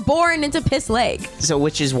 They were born into Piss Lake. So,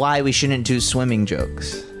 which is why we shouldn't do swimming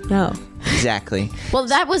jokes. No. Exactly. Well,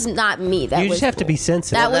 that was not me. That You was just have to be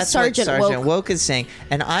sensitive. That was That's what Sergeant Sergeant Woke. Woke is saying,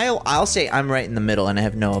 and I'll say I'm right in the middle, and I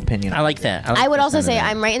have no opinion. I like that. I would the also say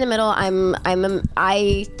sentiment. I'm right in the middle. I'm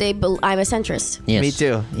a centrist. Yes. Me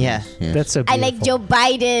too. Yeah, That's so I beautiful. like Joe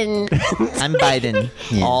Biden. I'm Biden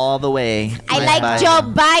all the way. I I'm like Biden.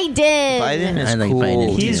 Joe Biden. Biden is I like cool.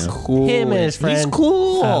 Biden, He's too. cool. Him and his friend. He's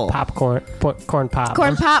cool. Popcorn pop. Corn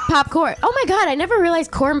pop, popcorn. Oh my god, I never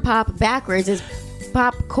realized corn pop backwards is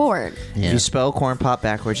popcorn. If Yeah. you spell corn pop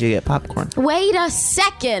backwards, you get popcorn. Wait a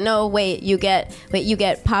second. No, wait. You get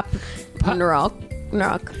pop rock.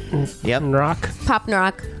 Yep. Rock. Pop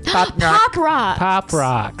rock. Pop rock. Pop rock. Pop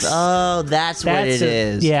rocks. Oh, that's what it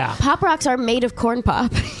is. Yeah. Pop rocks are made of corn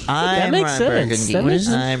pop. I'm makes Ron sense. Burgundy. That makes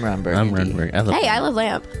sense. I'm Ron Burgundy. I'm Rundberg. I love Hey, I love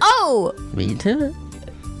lamp. Oh, Me too.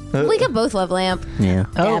 we could both love lamp. Yeah.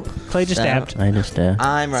 Oh, Dab. Clay just dabbed. I just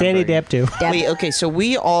I'm Ron Sandy Burgundy. dabbed too. Dab. Wait, okay, so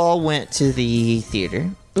we all went to the theater.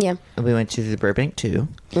 Yeah. We went to the Burbank 2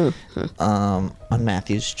 on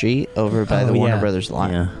Matthews Street over by the Oh, Warner yeah. Brothers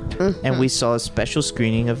lot. Yeah. And we saw a special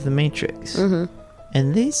screening of The Matrix.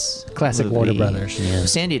 And this Classic movie- Warner Brothers. Yeah.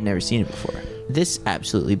 Sandy had never seen it before. This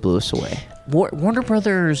absolutely blew us away. Warner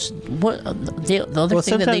Brothers. What the other Well,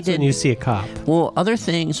 thing that they sometimes did? when you see a cop, Well, other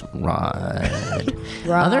things, right?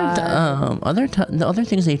 The other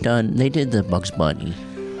things they've done, they did the Bugs Bunny.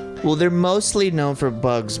 Well, they're mostly known for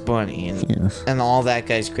Bugs Bunny and, Yes. and all that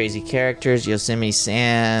guy's crazy characters, Yosemite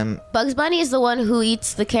Sam. Bugs Bunny is the one who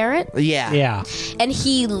eats the carrot, Yeah. yeah, and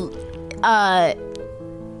he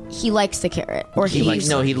likes the carrot, or He he's likes-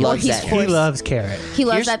 no, he or loves he's that. he forced- loves carrot. He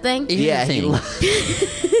loves Here's- that thing. Here's Yeah, the he thing.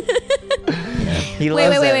 He Wait,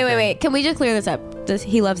 loves that thing. wait. Can we just clear this up?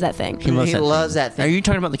 He loves that thing. He loves that Are thing. you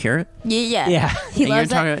talking about the carrot? Yeah. Yeah. He you're loves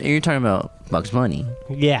that. You're talking about Bugs Bunny.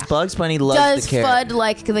 Yeah, Bugs Bunny loves Does the carrot. Fudd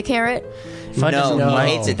like the carrot? Fudd doesn't No, like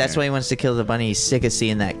he hates the it. That's why he wants to kill the bunny. He's sick of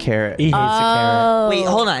seeing that carrot. he hates the carrot. Wait,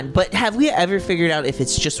 hold on. But have we ever figured out if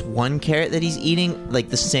it's just one carrot that he's eating, like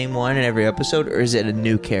the same one in every episode, or is it a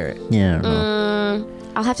new carrot? Yeah. I don't know.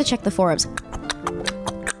 I'll have to check the forums.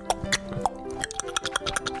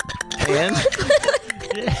 And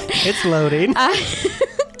It's loading.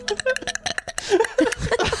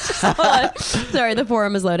 Sorry, the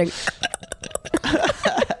forum is loading.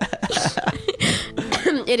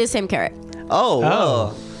 It is same carrot.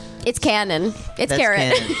 oh, It's canon. It's That's carrot.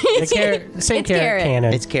 canon. The carrot, same It's carrot, carrot.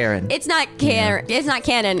 cannon. it's Karen. It's not carrot. It's not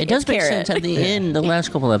canon. It does it's make carrot. sense at the end. The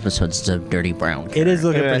last couple episodes, it's a dirty brown. It is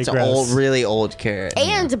looking pretty It's an gross. old, really old carrot.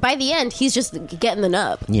 And by the end, he's just getting the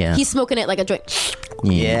nub. Yeah. He's smoking it like a joint.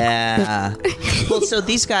 Yeah. Well, so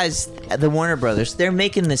these guys, the Warner Brothers, they're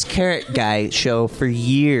making this carrot guy show for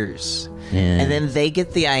years. Yeah. And then they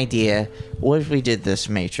get the idea, what if we did this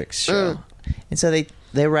Matrix show? And so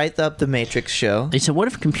they write up the Matrix show. They said, "What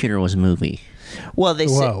if a computer was a movie?" Well, they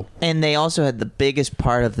said, Whoa. and they also had the biggest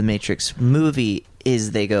part of the Matrix movie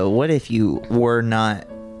is they go, what if you were not,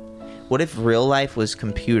 what if real life was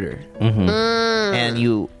computer?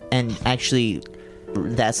 And actually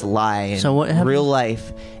that's a lie. And So what happens- real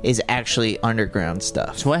life is actually underground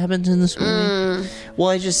stuff. So what happens in this movie? Well,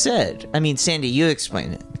 I just said. I mean, Sandy, you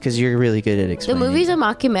explain it because you're really good at The explaining. movie's a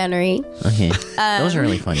mockumentary. Okay, those are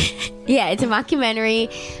really funny. Yeah, it's a mockumentary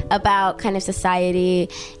about kind of society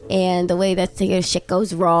and the way that shit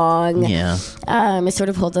goes wrong. Yeah. It sort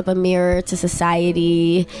of holds up a mirror to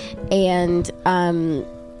society, and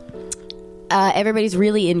everybody's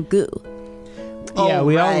really in goo. Yeah, Oh,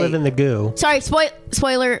 we all right. live in the goo. Sorry,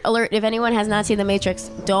 spoiler alert. If anyone has not seen The Matrix,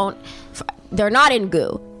 they're not in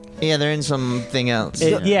goo. Yeah, they're in something else.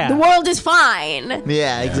 Yeah. The world is fine.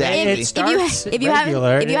 Yeah, exactly. It If starts you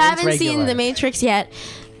regular, haven't it's seen regular. The Matrix yet,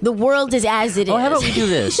 the world is as it is. Oh, how about we do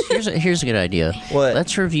this? Here's a good idea. What?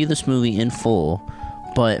 Let's review this movie in full,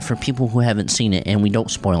 but for people who haven't seen it, and we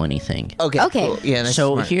don't spoil anything. Okay. Okay. Cool. Yeah. That's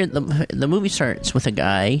So smart. here, the movie starts with a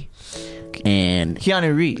guy, and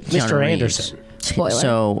Keanu Reeves. Keanu Mr. Reeves. Anderson. Spoiler.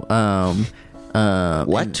 So,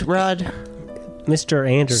 What, Rod? Mr.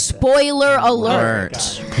 Anderson. Spoiler alert.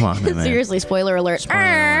 alert. Come on, man. Seriously, spoiler alert. Spoiler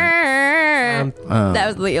alert. That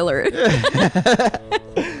was the alert.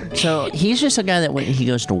 So he's just a guy that he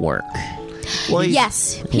goes to work. Well, he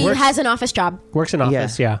Yes, he has an office job. Works in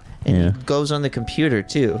office, yeah. Yeah. goes on the computer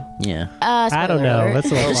too. Yeah. I don't Spoiler know. alert.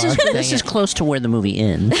 That's a little far. This is close to where the movie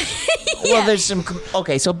ends. Well, there's some.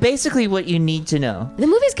 Okay, so basically, what you need to know. The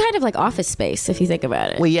movie's kind of like Office Space, if you think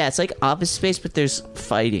about it. Well, yeah, it's like Office Space, but there's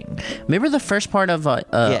fighting. Remember the first part of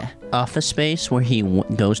Yeah. Office Space where he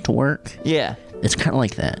goes to work? Yeah, It's kind of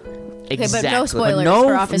like that. Okay, exactly. but no spoilers no,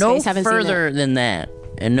 for Office no Space. Haven't further seen than that.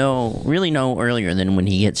 and know earlier than when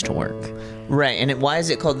he gets to work. Right, and why is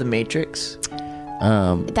it called the Matrix?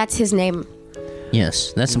 That's his name.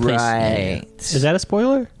 Yes, that's the place. Right. Is that a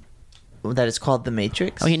spoiler? That it's called the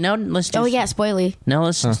Matrix? Okay, now let's do. Oh yeah, spoily. Now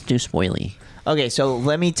let's do spoily. Okay, so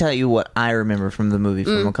let me tell you what I remember from the movie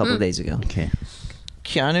from a couple days ago. Okay.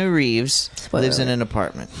 Keanu Reeves lives in an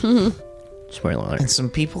apartment. Spoiler alert. And some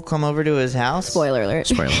people come over to his house. Spoiler alert.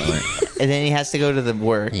 Spoiler alert. And then he has to go to the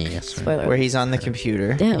work Yes. Spoiler. where he's on the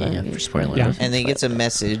computer. Yeah, for spoiler Yeah. alert. And then he gets a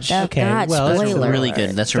message. Oh, Okay, God, well, that's spoiler Really alert.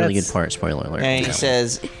 good. That's a really good That's- part. Spoiler alert. And he Yeah.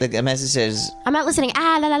 says, the message says, I'm not listening.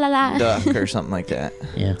 Ah la la la la. duck or something like that.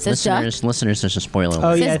 Yeah. Says Listeners, there's a spoiler alert.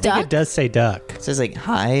 Oh Says yeah, I think duck? it does say duck. It says like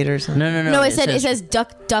hide or something. No. No, it says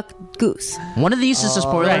duck, duck, goose. One of these is a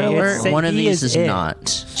spoiler right, alert. it's- One of he these is is it. not.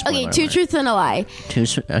 Spoiler Okay, two alert. truths and a lie.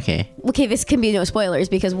 Okay. Okay, this can be no spoilers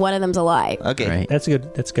because one of them's a lie. Okay. Right. That's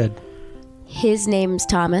good. That's good. His name's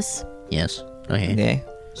Thomas. Yes. Okay. Okay.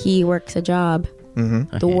 He works a job.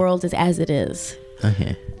 Mm-hmm. The world is as it is.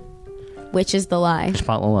 Okay. Which is the lie?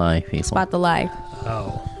 Spot the lie, people. Spot the lie.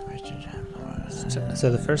 Oh.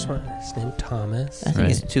 So the first one is named Thomas. I think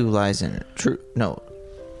it's two lies and true. No.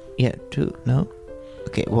 Yeah, two. No.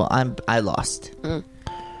 Okay. Well, I lost.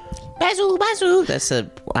 Bazoo, bazoo. That's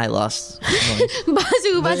I lost.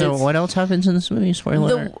 Bazoo, bazoo. So what else happens in this movie?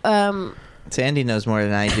 Spoiler alert. The Sandy knows more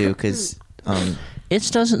than I do because. It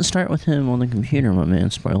doesn't start with him on the computer, my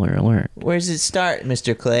man. Spoiler alert. Where does it start,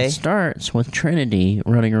 Mr. Clay? It starts with Trinity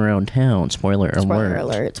running around town. Spoiler spoiler alert.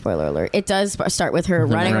 alert. Spoiler alert. It does start with her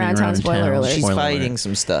Them running around town. Spoiler alert. She's Spoiler fighting alert.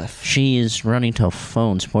 some stuff. She is running to a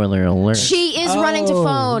phone. Spoiler alert. She is running to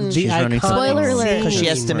phone. The She's running to- Spoiler alert. Because she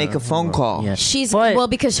has to make a phone call. Yes. She's But- well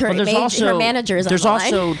because her but there's her manager is on There's the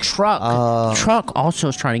line. also Truck. Truck also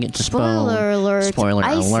is trying to get to phone. Spoiler alert. Spoiler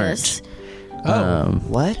ISIS. alert.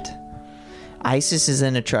 What? ISIS is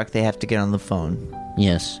in a truck. They have to get on the phone.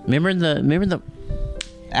 Yes. Remember the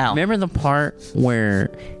Ow. Remember the part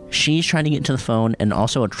where she's trying to get to the phone and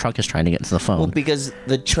also a truck is trying to get to the phone. Well, because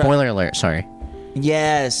the truck. Spoiler alert. Sorry.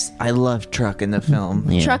 Yes, I love Truck in the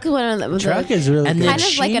film. Yeah. Truck is one of them. Truck is really And good. then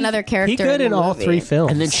kind of like she- another character. He good in the all movie. three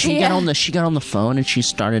films. And then she Yeah. got on the phone and she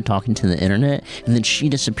started talking to the internet and then she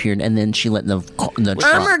disappeared and then she let the truck.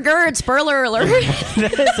 Irma Gerd. Spoiler alert.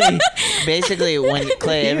 Basically, when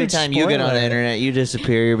Clay, every Huge time you get on the spoiler. internet, you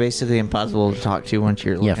disappear. You're basically impossible to talk to once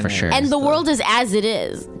you're Yeah, looking for at sure. it. and the world is as it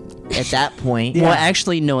is. At that point, Well,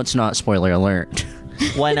 actually, no, it's not. Spoiler alert.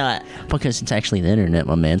 why not? Because it's actually the internet,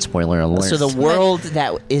 my man. Spoiler alert. So the world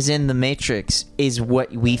that is in the Matrix is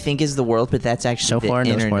what we think is the world, but that's actually So the far,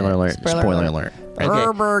 no internet. spoiler alert. Spoiler Spoiler alert. alert. Okay.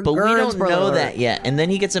 Gerber, But we Gerd, don't spoiler know alert. that yet. And then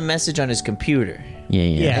he gets a message on his computer, Yeah.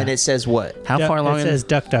 Yeah. and it says what? How far along? It in- says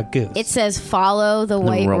duck, duck, goose. It says follow the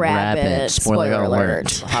white rabbit. Spoiler Spoiler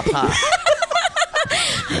alert. alert. Hop hop.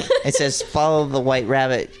 It says follow the white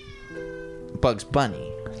rabbit. Bugs Bunny.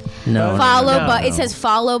 No. Follow, no, but it says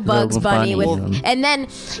follow Bugs Bunny with, Bunny. and then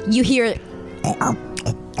you hear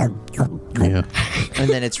Yeah. And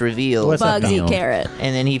then it's revealed. What's that Bugsy Dog. Carrot.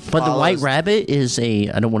 And then he But the white follows- rabbit is a.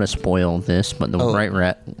 I don't want to spoil this, but the Oh.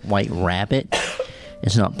 white rabbit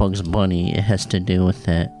is not Bugs Bunny. It has to do with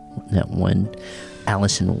that one.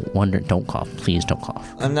 Alice in Wonder. Don't cough, please. Don't cough.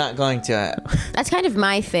 I'm not going to. That's kind of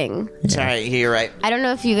my thing. Sorry, you're right. I don't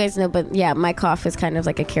know if you guys know, but yeah, my cough is kind of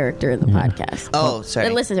like a character in the podcast. Oh, sorry.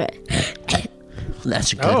 But listen to it.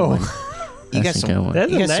 That's a good Oh. one. You got That's a good some. one.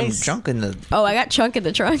 That's You a got nice. some junk in the. Oh, I got chunk in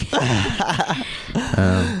the trunk. Oh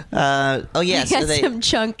yeah. I So got they. some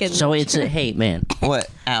chunk in. So it's a hey man. What?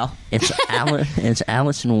 Ow. It's It's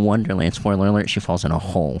Alice in Wonderland. Spoiler alert: she falls in a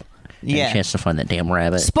hole. And Yeah. she has to find that damn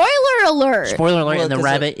rabbit. Spoiler alert. Spoiler alert: Well, and the 'cause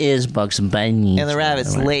rabbit is Bugs Bunny. And the rabbit's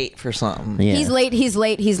Spoiler alert. late for something. Yeah. He's late. He's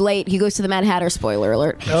late. He's late. He goes to the Mad Hatter. Spoiler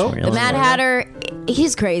alert. Oh, Spoiler The Mad alert. Hatter,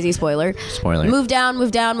 he's crazy. Spoiler. Spoiler. Move down.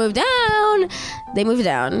 Move down. Move down. They move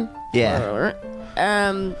down. Yeah. Spoiler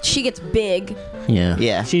alert. She gets big. Yeah.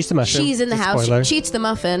 Yeah. She eats the mushroom. She's in the house. Spoiler. She eats the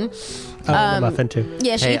muffin. the muffin too.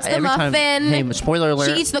 Yeah, she eats the every time- muffin. hey, but spoiler alert.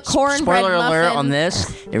 She eats the cornbread Spoiler alert muffin. on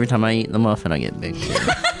this. Every time I eat the muffin, I get big.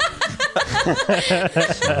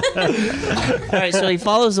 All right. So he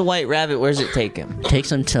follows the white rabbit. Where's it take him?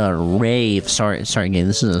 Takes him to a rave. Sorry, gang.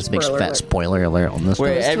 This is a big Spoiler fat alert. spoiler alert on this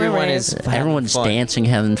Where one. Goes to a everyone rave. is. having Everyone's fun. dancing,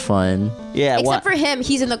 having fun. Yeah. Except what? for him,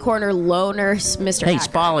 he's in the corner, loner, Mr. Hey, Hacker.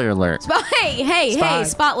 spoiler alert. Hey,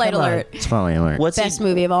 Spotlight Come on. alert. Spoiler alert. What's Best he?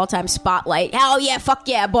 movie of all time, Spotlight. Hell yeah, fuck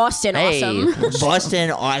yeah, Boston, Hey. awesome.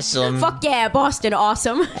 Boston, awesome. Fuck yeah, Boston,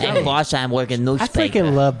 awesome. And Boston, I'm working I newspaper.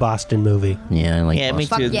 freaking love Boston movie. Yeah, I like Yeah, me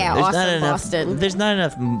Boston. too. yeah, there's awesome not enough. Boston. There's not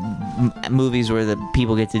enough movies where the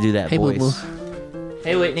people get to do that Hey, voice. boo-boo.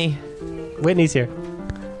 Hey, Whitney. Whitney's here.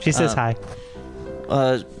 She says hi.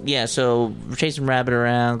 Yeah, so chasing rabbit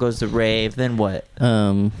around, goes to rave, then what?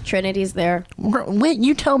 Trinity's there. Wait,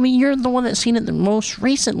 you tell me you're the one that's seen it the most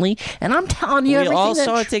recently, and I'm telling you We everything all that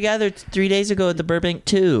saw it together 3 days ago at the Burbank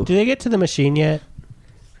 2. Do they get to the machine yet?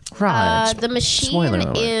 Right. The machine Spoiler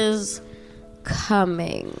alert. is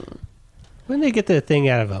coming. When did they get the thing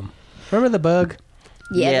out of them? Remember the bug?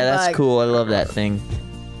 Yeah, the that's bug. cool. I love that thing.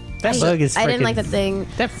 That bug is. I didn't frickin- like the thing.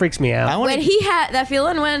 That freaks me out. When he had that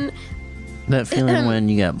feeling when That feeling when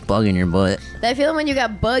you got bug in your butt. you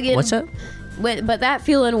got bug in. What's up? But that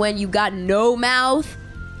feeling when you got no mouth.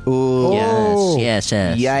 Ooh. Yes.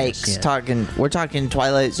 Yikes! Yeah. We're talking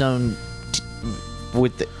Twilight Zone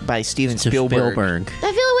by Steven Spielberg. That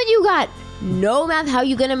feeling when you got no mouth. How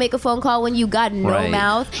you gonna make a phone call when you got no Right.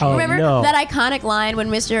 mouth? Oh, Remember no. that iconic line when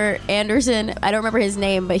Mr. Anderson, I don't remember his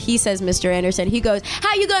name, but he says Mr. Anderson. He goes,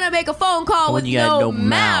 "How you gonna make a phone call When with you got no no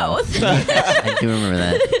mouth?" I do remember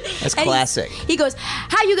that. That's And classic. He goes,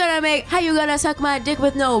 how you gonna suck my dick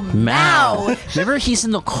with no mouth? Remember, he's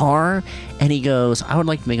in the car and he goes, "I would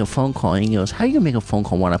like to make a phone call." And he goes, "How you gonna make a phone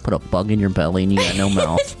call when I put a bug in your belly and you got no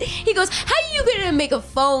mouth?" He goes, how you gonna make a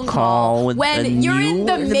phone Call call with when the you're in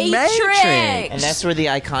the new- the Matrix? And that's where the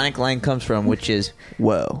iconic line comes from, which is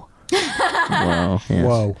 "Whoa." Whoa. Yes.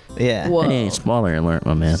 Whoa. Yeah. Whoa. Hey, spoiler alert,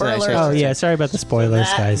 my man. Sorry, sorry, Oh sorry. yeah, sorry about the spoilers,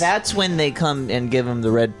 guys. That's when they come and give him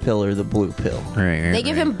the red pill or the blue pill. Right, They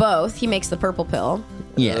give him both. He makes the purple pill.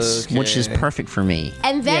 yes, which is Okay. perfect for me.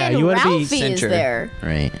 And then Yeah, you wanna be Ralphie is center. there.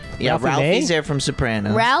 Right. Yeah, Ralphie Ralphie's May? there from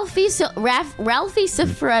Sopranos. Ralphie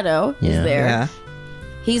Siffredo Yeah. is there. Yeah.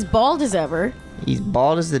 He's bald as ever. He's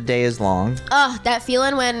bald as the day is long. That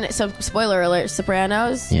feeling when, so spoiler alert,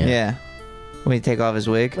 Sopranos, Yeah. Yeah. When he take off his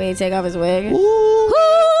wig. when he take off his wig. Ooh,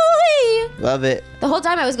 Hoo-wee! love it. The whole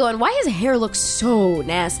time I was going, why his hair looks so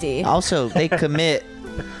nasty? Also, they commit.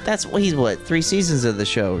 That's he's 3 seasons of the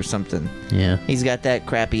show or something. Yeah. He's got that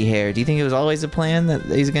crappy hair. Do you think it was always a plan that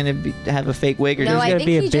he's gonna have a fake wig, or No, does I There's gonna think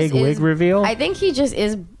be a he just big wig is- reveal. I think he just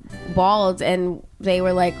is bald, and they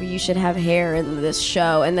were like, you should have hair in this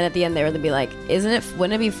show. And then at the end, they were to be like,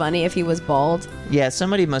 wouldn't it be funny if he was bald? Yeah,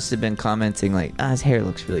 somebody must have been commenting like, his hair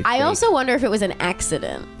looks really. I fake. also wonder if it was an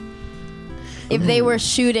accident. If they were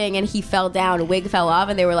shooting and he fell down, wig fell off,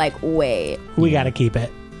 and they were like, wait. We gotta keep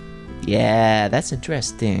it. Yeah, that's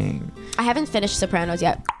interesting. I haven't finished Sopranos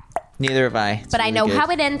yet, Neither have I. It's but I really know good. how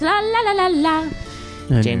it ends. La la la la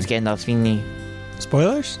la. James Gandolfini.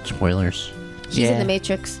 Spoilers? Spoilers. He's Yeah. in the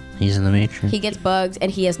Matrix. He's in the Matrix. He gets bugs, and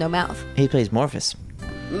he has no mouth. He plays Morpheus.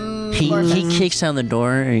 He kicks down the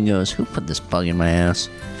door and he goes, "Who put this bug in my ass?"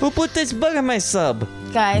 Who put this bug in my sub?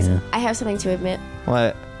 Guys, Yeah. I have something to admit.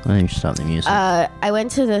 What? Why don't you stop the music? I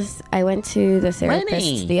went to the therapist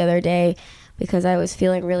Lenny. the other day because I was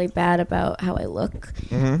feeling really bad about how I look,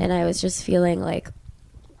 and I was just feeling like,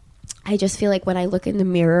 I just feel like when I look in the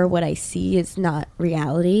mirror, what I see is not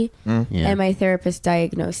reality. Yeah. And my therapist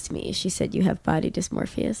diagnosed me. She said, you have body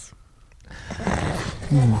dysmorphias.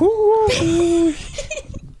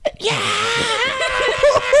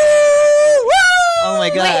 Oh my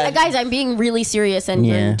god. Wait, guys, I'm being really serious, and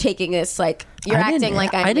Yeah. you're taking this like you're I didn't- acting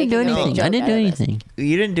like I'm I didn't do making a big anything. joke I didn't out do of this. anything.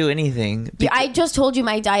 You didn't do anything. Yeah, I just told you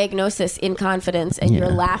my diagnosis in confidence, and you're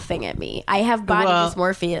Yeah. laughing at me. I have body Well-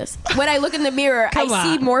 dysmorphias. When I look in the mirror, I Come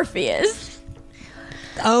see on. Morpheus.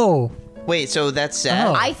 Oh, Wait, so that's sad?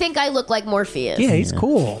 Oh. I think I look like Morpheus. yeah, he's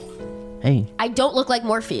cool. Hey, I don't look like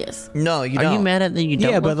Morpheus. No, you are don't. you mad at that you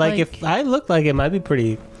don't? Yeah, but look like if I look like him, I'd be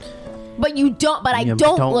pretty. But you don't. But I Yeah, but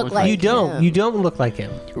don't, don't look look like You don't. him. You don't look like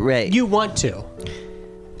him. Right. You want to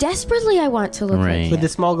Desperately, I want to look like Right. him. with the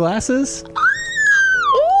small glasses.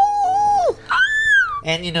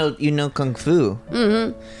 And you know kung fu.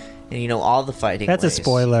 Mm-hmm. And you know all the fighting. That's a ways.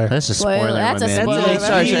 spoiler. That's a spoiler. Spoiler. That's my a man. spoiler. You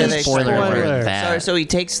Sorry, need sorry, a spoiler spoiler. alert. Sorry, Sorry, so he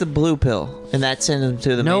takes the blue pill, and that sends him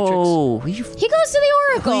to the Matrix. No, He goes to the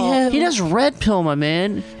Oracle. he does red pill, my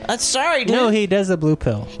man. Sorry, dude. No, he does the blue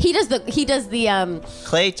pill. He does the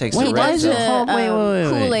Clay takes Wait, the why red is pill. it called-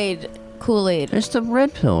 wait, Kool-Aid. It's the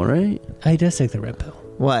red pill, right? He does take the red pill.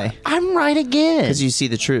 Why? I'm right again. Because you see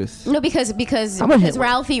the truth. No, because I'm gonna hit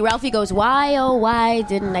one. Ralphie goes, why, oh, why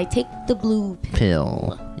didn't I take the blue pill?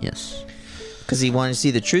 Pill. Yes. Because he wanted to see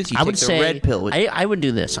the truth. You I take would the say red pill. I would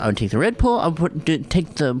do this. I would take the red pill. I would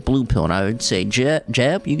take the blue pill, and I would say,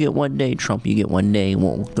 Jab, you get 1 day. Trump, you get 1 day.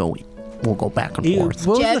 We'll go back and forth.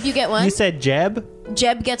 What was Jeb, the you get one? You said Jeb.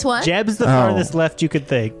 Jeb gets one. Jeb's the Oh. farthest left you could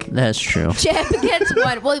think. That's true. Jeb gets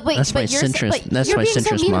one. Well, wait, That's but my you're centrist- but that's you're my being so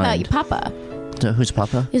centrist mean about mind. your papa. Who's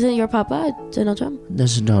Papa? Isn't it your papa Donald Trump?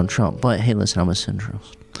 This is Donald Trump. But hey, listen, I'm a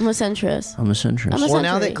centrist. I'm a centrist. I'm a centrist. I'm a Well,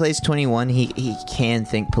 now century. that Clay's 21, he can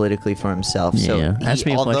think politically for himself. So, Yeah. Ask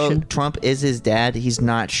me a although question. Trump is his dad, he's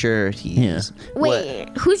not sure he's. Wait,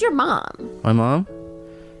 who's your mom? My mom?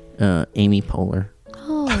 Amy Poehler.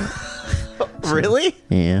 Oh, Really?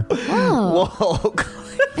 Yeah. Whoa.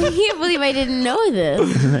 I can't believe I didn't know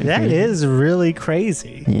this. That is really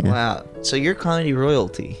crazy. Yeah. Wow. So you're comedy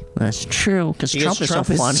royalty. That's true, because Because Trump is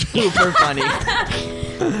so funny. super funny.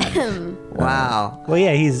 Wow. Well,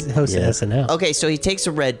 yeah, he's hosting Yeah. SNL. Okay, so he takes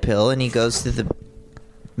a red pill and he goes to the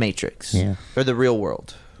Matrix. Yeah. Or the real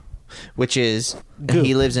world. Which is, Goo.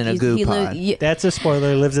 he lives in a goo pod. That's a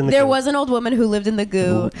spoiler. Lives in the There goo. was an old woman who lived in the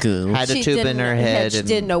goo. Goo. Had a She tube in didn't- her head. She and,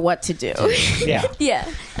 didn't know what to do. Yeah. Yeah.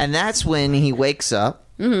 and that's when he wakes up.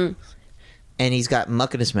 And he's got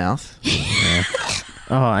muck in his mouth.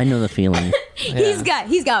 Oh, I know the feeling. He's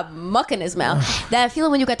got muck in his mouth. That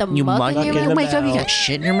feeling when you got the You muck muck in your in mouth. the Wake up, you mouth. got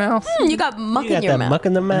shit in your mouth? You got muck You got in your that mouth. muck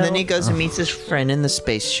in the mouth. And then he goes and meets his friend in the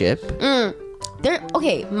spaceship.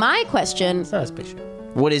 Okay, my question. It's not a spaceship.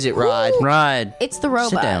 What is it, Rod? Ride. It's the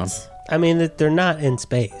Sit down. robots. I mean, they're not in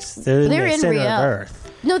space. They're They're in in the center real. of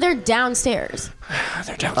Earth. No, they're downstairs.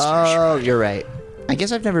 They're downstairs. Oh, you're right. I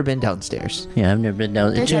guess I've never been downstairs. Yeah, I've never been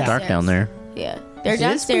down. It's too They're dark down there. Yeah, they're It's pretty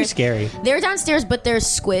downstairs. scary. They're downstairs, but there's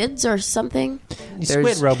squids or something.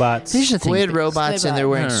 Squid robots. Here's the thing. Squid robots, Squid and they're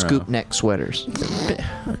wearing No, no, no. scoop neck sweaters.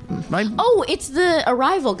 Oh, it's the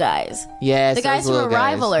Arrival guys. Yes, The guys those from little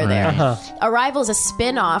Arrival are there. Uh-huh. Arrival's a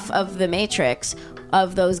spin-off of the Matrix,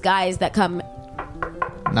 of those guys that come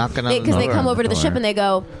Knocking on because they the come door. over to the ship and they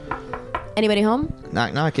go, "Anybody home?"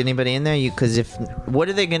 Knock, knock. Anybody in there? Because what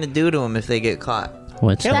are they going to do to them if they get caught?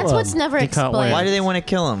 What's Kill That's them. what's never Get caught explained. Why do they want to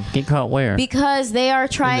kill them? Get caught where? Because they are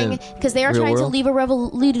trying. Because they are real trying to world? leave a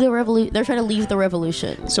revolution. They're trying to leave the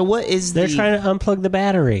revolution. So what is They're the? trying to unplug the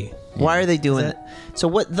battery. Why are they doing Is it? So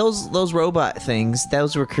what? Those robot things?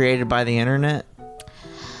 Those were created by the internet.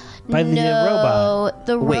 By the robot.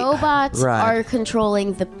 The Wait, robots right. are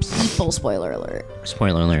controlling the people. Spoiler alert.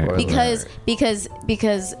 Spoiler alert. Because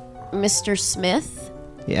Mr. Smith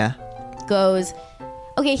Yeah. goes,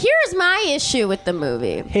 okay, here's my issue with the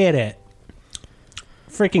movie. Hit it.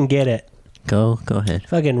 Freaking get it. Go ahead.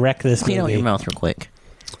 Fucking wreck this Clean out movie. your mouth real quick.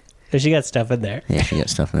 Because she got stuff in there. Yeah, she got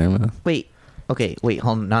stuff in her mouth. Wait. Okay. Wait.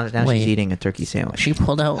 Hold on. Now Wait. she's eating a turkey sandwich. She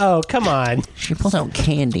pulled out. Oh, come on. She pulled out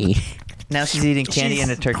candy. Now she's eating candy and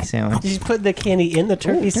a turkey sandwich. Did you put the candy in the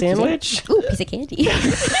turkey sandwich? Ooh, piece of candy.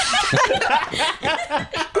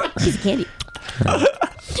 Piece of candy.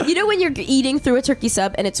 You know when you're eating through a turkey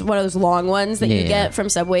sub and it's one of those long ones that you Yeah. get from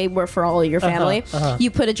Subway where for all of your family, you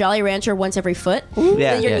put a Jolly Rancher once every foot. Yeah.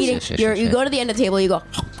 Then you're Yes, eating. yes, yes, You yes. go to the end of the table. You go,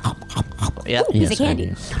 Yeah. piece Yes, of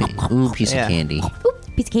candy. I do. Ooh, piece Yeah. of candy. Ooh,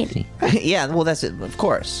 piece of candy. Yeah. Well, that's it. Of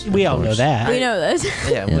course. We all know that. We know this.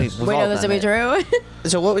 Yeah. Yes. We've We all know this to done be it. true.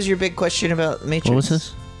 So what was your big question about Matrix? What was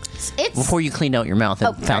this? It's Before you cleaned out your mouth and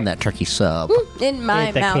Oh, found sorry. that turkey sub. in my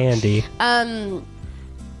Ate the mouth. candy.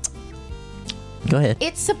 Go ahead.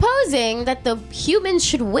 It's supposing that the humans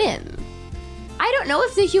should win. I don't know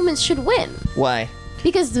if the humans should win Why?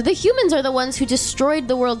 because the humans are the ones who destroyed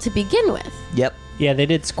the world to begin with. Yep. Yeah, they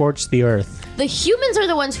did scorch the earth. The humans are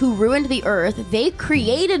the ones who ruined the earth. They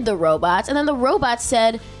created the robots, and then the robots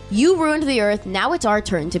said, "You ruined the earth. Now it's our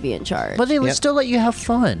turn to be in charge." But they would Yep. still let you have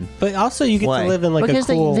fun. But also, you get Why? to live in like because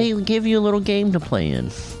a cool. they give you a little game to play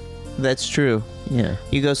in. That's true. Yeah.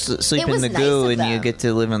 You go sleep It in was the nice goo of and you them. get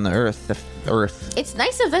to live on the earth. The earth. It's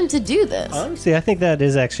nice of them to do this. Honestly, I think that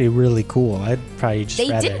is actually really cool. I'd probably just They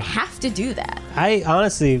rather. didn't have to do that. I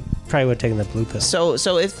honestly probably would have taken the blue pill.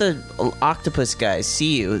 So if the octopus guys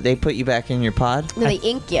see you, they put you back in your pod. No, they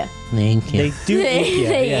ink you. Thank you. They do ink you.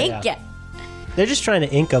 They Yeah, ink yeah. you. They're just trying to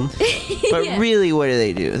ink them. But Yeah. really, what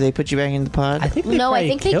do? They put you back in the pod? I think they No, I probably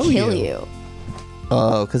think they kill you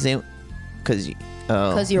Oh, because you're. because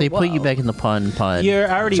you're They put you woke. back in the pod. You're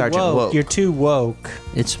already Sergeant woke. Woke. You're too woke.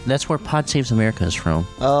 That's where Pod Saves America is from.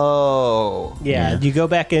 Oh. Yeah, Yeah. you go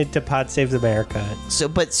back into Pod Saves America.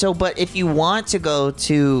 But if you want to go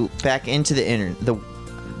back into the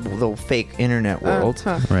fake internet world,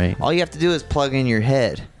 Right. all you have to do is plug in your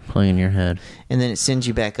head, Plug in your head. and then it sends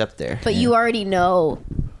you back up there. But you already know.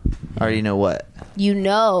 Already know what? You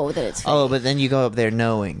know that it's fake. Oh, but then you go up there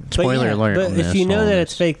knowing. But Spoiler alert But on if this, you know all that this.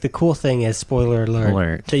 it's fake, the cool thing is spoiler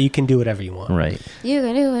alert. That you can do whatever you want. Right. You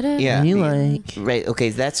can do it. Yeah. You like. Right. Okay.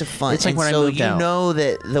 That's a fun. It's like and when I so moved you out. know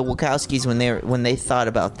that the Wachowskis when they thought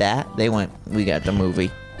about that, they went, "We got the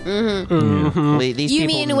movie." Mm-hmm. These You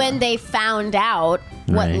people mean when they found out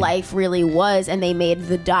what Right. life really was and they made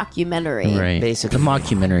the documentary? Right. Basically. The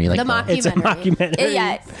mockumentary. Like The that. It's a mockumentary.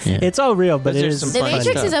 Yeah. Yeah. It's all real, but But it there's is some The fun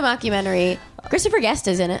Matrix stuff. is a mockumentary. Christopher Guest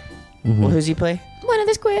is in it. Well, who's he play? One of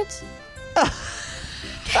the squids.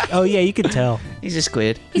 Oh yeah, you could tell. He's a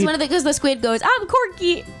squid. He's one of the, because the squid goes, I'm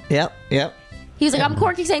Corky. Yep. He's like, I'm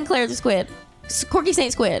Corky St. Clair the squid. Corky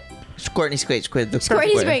St. Squid. Courtney Squid. The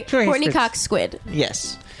Courtney squid. Squid. Courtney Cox Squid.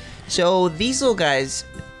 Yes. So these little guys,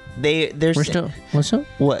 they're We're still. What's up?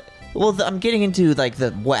 what? Well, I'm getting into like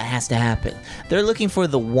the what has to happen. They're looking for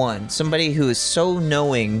the one, somebody who is so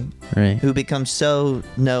knowing, Right. who becomes so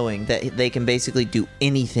knowing that they can basically do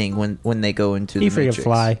anything when they go into You the freaking Matrix.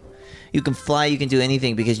 fly. You can fly. You can do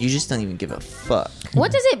anything because you just don't even give a fuck.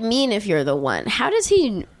 What does it mean if you're the one? How does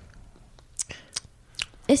he...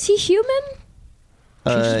 Is he human?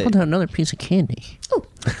 She just pulled out another piece of candy. Oh,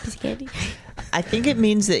 piece of candy. I think it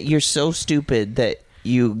means that you're so stupid that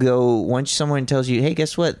you go, once someone tells you, hey,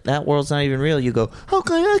 guess what? That world's not even real. You go,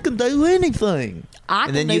 okay, I can do anything. I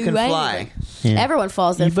And then can you do can fly. anything. Everyone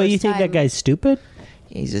falls there But you think that guy's stupid?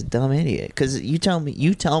 He's a dumb idiot. Because you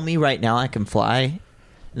tell me right now I can fly.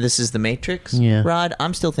 This is the Matrix. Yeah. Rod,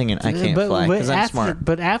 I'm still thinking I can't but, fly because I'm after, smart.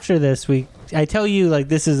 But after this, I tell you like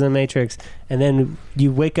this is the Matrix, and then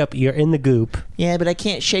you wake up, you're in the goop, Yeah, but I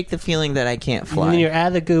can't shake the feeling that I can't and fly. then you're out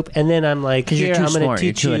of the goop, and then I'm like, 'Cause you're here, too I'm going smart, to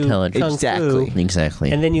you're teach too you intelligent. kung Exactly. fu,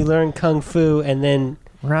 Exactly. and then you learn kung fu, and then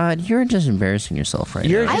Rod, you're just embarrassing yourself right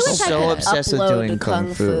You're now. I just wish so I could obsessed with upload doing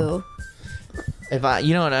kung fu. If I,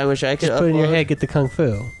 you know what, I wish I could just put in your upload? head, get the kung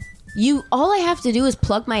fu. All I have to do is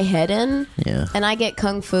plug my head in, Yeah. and I get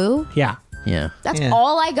kung fu. Yeah. Yeah. That's Yeah.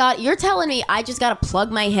 all I got. You're telling me I just got to plug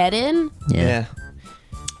my head in? Yeah.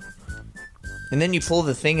 And then you pull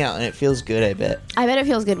the thing out and it feels good, I bet. I bet it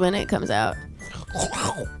feels good when it comes out.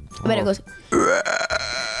 I bet it goes.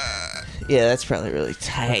 Yeah, that's probably really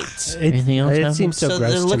tight. Anything else It happen? seems so, So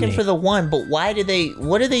gross they're to looking me. for the one, but why do they?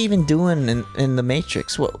 What are they even doing in the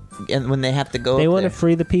Matrix? What and when they have to go? They up want to there?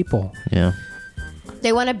 free the people. Yeah.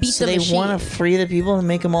 They want to beat So the they machine. want to free the people and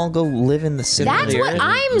make them all go live in the center. That's of the what earth?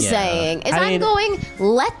 I'm saying. Is I I'm mean- going,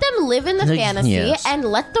 let them live in the fantasy yes. and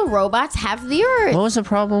let the robots have the earth. What was the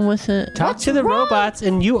problem with it? Talk to the wrong? robots,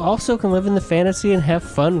 and you also can live in the fantasy and have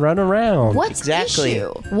fun, run around. What's Exactly. the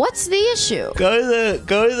issue? What's the issue? Go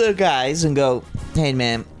to the guys and go, hey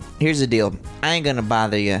man, here's the deal. I ain't gonna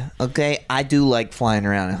bother you, okay? I do like flying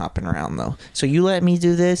around and hopping around though. So you let me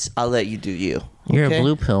do this, I'll let you do you. You're okay? a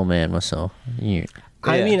blue pill man, myself. You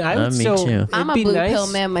I Yeah. mean, I would Me still. too. it'd I'm a be blue nice. pill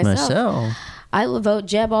man myself. I will vote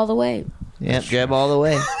Jeb all the way. Yep, Jeb all the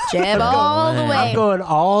way. Jeb all the way. way. I'm going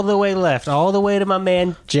all the way left, all the way to my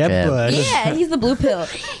man Jeb Jeb. Bush. Yeah, he's the blue pill.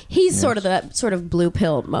 He's sort of that sort of blue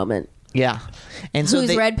pill moment. Yeah. And so Who's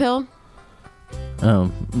they, red pill?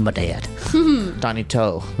 my dad. Donnie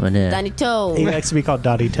Toe. My dad. Danny Toe. He likes to be called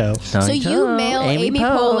Dottie Toe. So you mail Amy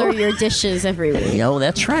Poehler your dishes every week. No,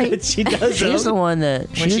 that's right. She does. She's the one that.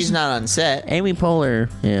 When she's not on set. Amy Poehler.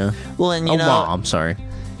 Yeah. Well, and you Oh, know, Mom. Sorry.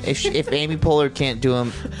 if Amy Poehler can't do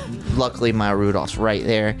them, luckily Maya Rudolph's right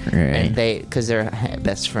there, and because they're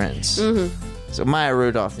best friends. So Maya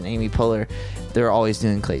Rudolph and Amy Poehler, they're always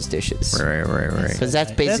doing Clay's dishes. Right. Because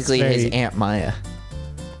that's basically his very- Aunt Maya.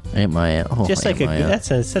 Aunt Maya. Oh, Just like Aunt Maya.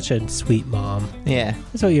 that's such a sweet mom. Yeah.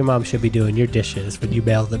 That's what your mom should be doing. Your dishes when you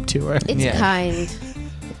mail them to her. It's Yeah. kind.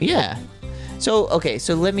 Yeah. So okay,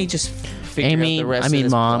 so let me just figure out Amy, the rest I of mean,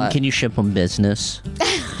 this Mom, plot. can you ship them business?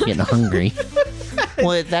 Getting hungry.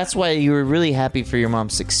 Well, that's why you were really happy for your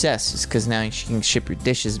mom's success, is because now she can ship your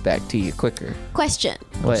dishes back to you quicker. Question.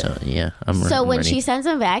 What? So yeah, I'm So when ready. she sends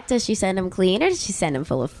them back, does she send them clean or does she send them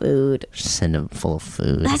full of food? Send them full of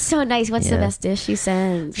food. That's so nice. What's the Yeah. best dish she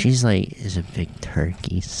sends? She's like, is a big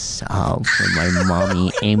turkey sub for my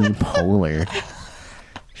mommy, Amy Poehler.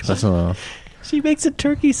 She puts a little, She makes a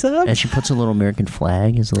turkey sub. and she puts a little American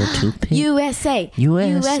flag as a little toothpick. USA.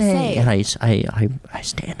 USA. And I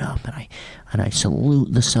stand up and I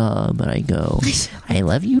salute the sub and I go, I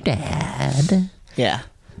love you, Dad. Yeah.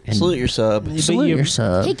 Salute your sub. Salute your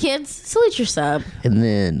sub. Hey kids, salute your sub. And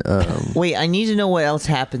then, Wait, I need to know what else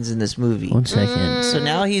happens in this movie. 1 second. So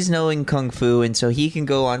now he's knowing Kung Fu, and so he can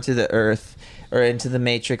go onto the Earth or into the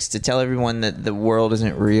Matrix to tell everyone that the world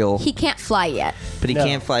isn't real. He can't fly yet. But he No.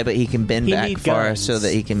 can't fly, but he can bend He back need far guns. so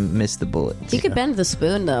that he can miss the bullets. He could bend the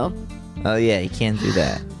spoon though. Oh yeah, he can do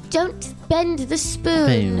that. Don't bend the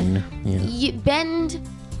spoon. Boom. Yeah.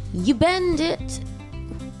 You bend it.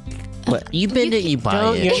 What? You bend it, you buy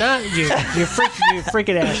Don't, it. you're not. You're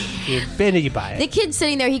freaking ass. You're bending. You buy The it. kid's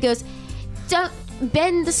sitting there. He goes, "Don't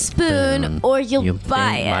bend the spoon, or you'll You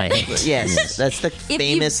buy bend it." my- Yes, that's the you-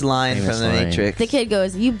 famous line Famous from the line. Matrix. The kid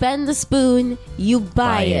goes, "You bend the spoon, you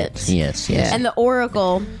buy it." Yes. Yeah. And the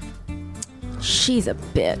Oracle, she's a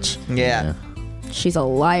bitch. Yeah. She's a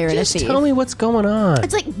liar and a Just thief. tell me what's going on.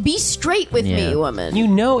 It's like, be straight with me, woman. You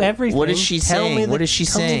know everything. What is she Tell saying? me the- What is she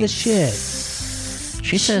tell me saying? the shit.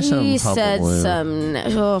 She said some she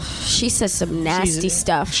says some nasty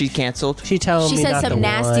stuff. She canceled. She telling She me said not some to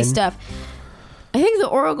nasty whine. stuff. I think the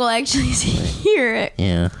Oracle actually is here.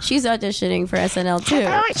 Yeah. She's auditioning for SNL too.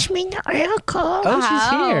 Oh, it's me, the Oracle. Oh,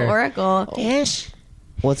 she's Wow, here. Oracle. Yes.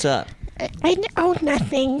 What's up?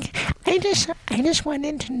 Nothing. I just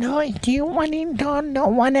wanted to know. Do you want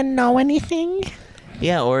to know anything?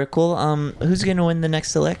 Yeah, Oracle. Who's gonna win the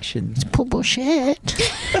next election? Bullshit.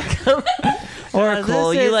 Oracle,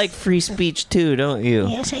 this you is- like free speech too, don't you?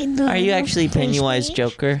 Yes, I do. Are you actually Free Pennywise speech.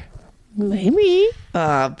 Joker? Maybe.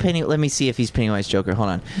 Penny. Let me see if he's Pennywise Joker. Hold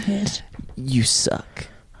on. Yes. You suck.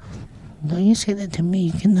 Don't you say that to me.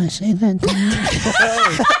 You cannot say that to me.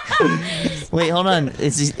 Wait, hold on.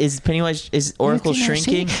 Is Pennywise? Is Oracle You cannot say-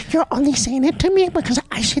 shrinking? You're only saying it to me because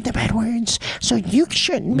I say the bad words. So you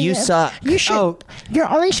shouldn't be. You suck. You should. Oh. You're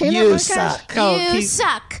only saying You that because. suck. Oh, you keep-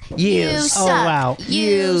 suck. You You suck. suck. Oh, wow.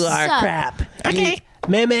 You are suck. crap. Okay.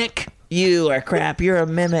 Mimic. You are crap. You're a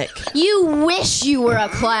mimic. You wish you were a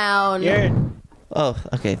clown. You're Oh,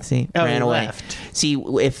 okay. See, Oh, ran he away. left. See,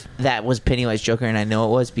 if that was Pennywise Joker, and I know it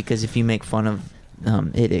was because if you make fun of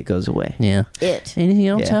it goes away. Yeah. It. Anything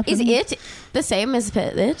else Yeah. happen? Is it the same as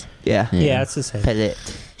it? Yeah. yeah, it's the same. Pet it.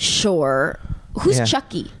 Sure. Who's Yeah.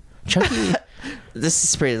 Chucky? Chucky? This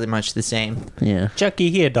is pretty much the same. Yeah.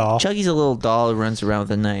 Chucky, he a doll. Chucky's a little doll who runs around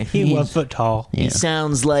with a knife. He 1 foot tall. Yeah. He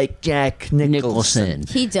sounds like Jack Nicholson. Nicholson.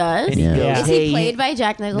 He does. And he Yeah. goes, Is hey, he played by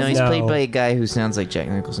Jack No, Nicholson? he's No. played by a guy who sounds like Jack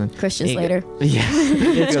Nicholson. Christian He go- Slater. Yeah.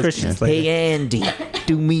 It's Christian Slater. Hey Andy,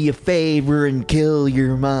 do me a favor and kill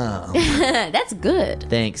your mom. That's good.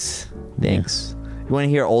 Thanks. You want to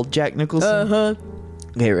hear old Jack Nicholson? Uh-huh.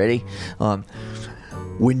 Okay, ready?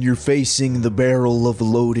 When you're facing the barrel of a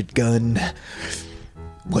loaded gun,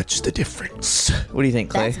 what's the difference? What do you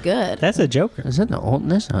think, Clay? That's good. That's a Joker. Is that the old?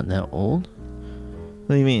 That's not that old.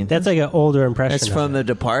 What do you mean? That's like an older impression. That's of from it. The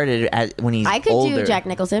Departed when he's I could older. do Jack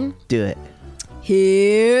Nicholson. Do it.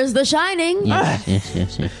 Here's The Shining. Yes,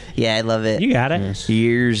 yes. Yeah, I love it. You got it. Yes.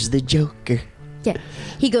 Here's the Joker. Yeah.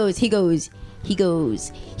 He goes. Here's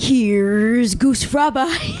Goose Fraba.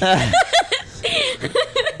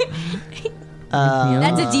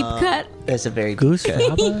 That's a deep cut. That's a very Goose good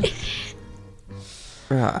Fraba?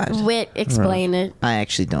 Rod. Wit, explain it. I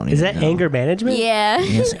actually don't even Is that know. anger management? Yeah.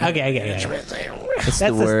 Okay. That's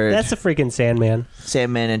the word. That's the freaking Sandman.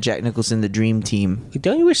 Sandman and Jack Nicholson, the dream team.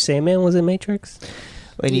 Don't you wish Sandman was in Matrix?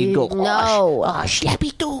 When you go, No. Oh,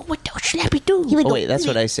 slappy do. What the slappy do? He would oh go. wait, that's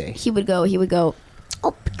what I say. He would go.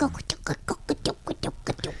 Oh,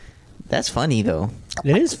 That's funny though.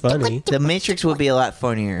 It is funny. The Matrix would be a lot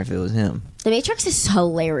funnier if it was him. The Matrix is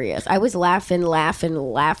hilarious. I was laughing. It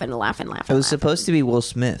was supposed to be Will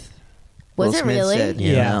Smith. Was Will it Smith really? Said,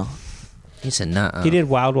 Yeah. no. He said nah. He did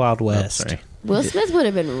Wild Wild Oh, West. sorry. Will Smith would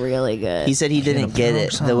have been really good. He said he didn't get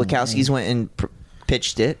it. song, The Wachowskis went and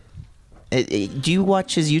pitched it. Do you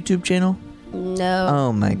watch his YouTube channel? no.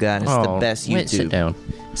 Oh my god, it's the best YouTube. Wait, sit down.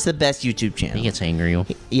 It's the best YouTube channel. He gets angry.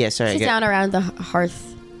 Yeah, sorry. I Sit got- down around the hearth.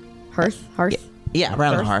 Yeah,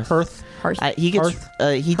 around the hearth. Hearth. He gets.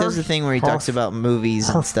 Hearth. He does the thing where he talks about movies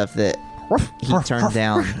and stuff that he turned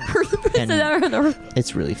down, and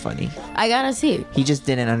it's really funny. I gotta see. He just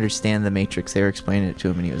didn't understand the Matrix. They were explaining it to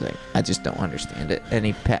him, and he was like, "I just don't understand it." And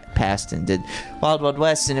he passed and did Wild Wild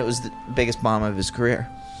West, and it was the biggest bomb of his career.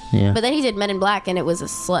 Yeah. But then he did Men in Black, and it was a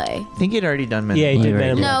sleigh. I think he'd already done Men. Yeah, in he Black. did Men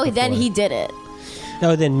in No, Black then before. he did it.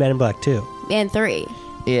 Oh, then Men in Black 2. And 3.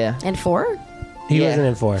 Yeah. And 4? He Yeah. wasn't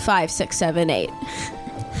in 4. 5, 6, 7, 8.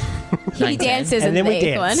 He 9, 10. dances And in then the we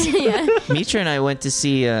 8th dance. one. Yeah. Mitra and I went to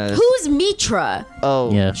see. Who's Mitra?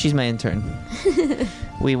 Oh, Yeah. she's my intern.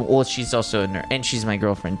 She's also a nurse, and she's my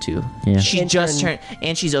girlfriend too. Yeah. She just turned,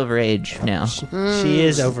 and she's overage now, She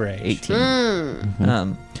is overage.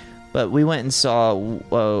 18. But we went and saw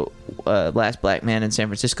Last Black Man in San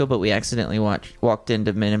Francisco, but we accidentally walked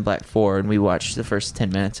into Men in Black 4, and we watched the first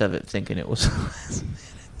 10 minutes of it thinking it was Last Man in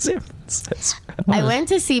San Francisco. I went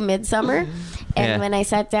to see Midsummer, and Yeah. when I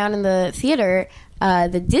sat down in the theater,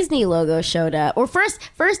 the Disney logo showed up. Or first,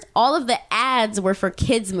 all of the ads were for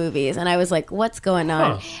kids' movies, and I was like, "What's going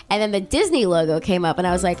on?" Huh. And then the Disney logo came up, and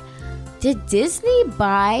I was like, "Did Disney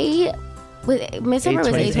buy?" Midsummer was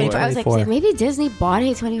A24. I was like, A24. maybe Disney bought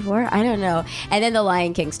A24. I don't know. And then The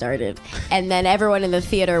Lion King started, and then everyone in the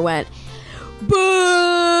theater went, "Boo!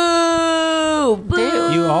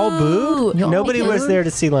 Boo!" You all booed? You all Nobody was booed? there to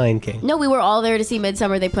see Lion King. No, we were all there to see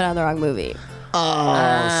Midsummer. They put on the wrong movie.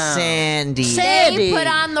 Oh, Sandy. They put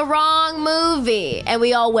on the wrong movie, and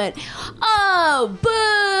we all went, "Oh,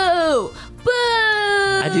 boo, boo!"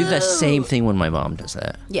 do the same thing when my mom does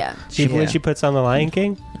that. Yeah. When she puts on The Lion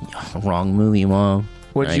King? Wrong movie, Mom.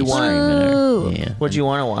 What'd you Right, want? screaming at her. Yeah. What'd you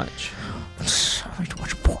want to watch? I like to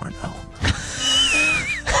watch porno.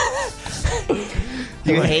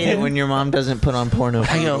 You hate it when your mom doesn't put on porno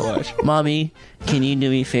for I you to go, watch. Mommy, can you do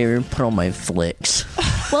me a favor and put on my flicks?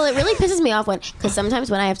 Well, it really pisses me off because sometimes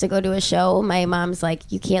when I have to go to a show, my mom's like,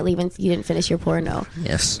 "You can't leave until you didn't finish your porno."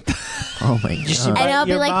 Yes. Oh my god. And I'll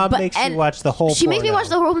be Your like, mom but makes and you watch the whole She makes me porno.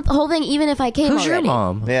 watch the whole thing, even if I came Who's already. your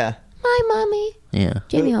mom? Yeah. My mommy, Yeah.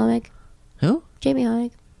 Jamie Homig. Who? Jamie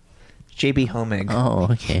Homig. JB Homig.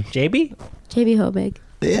 Oh, okay. JB? JB Homig.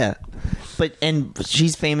 Yeah. And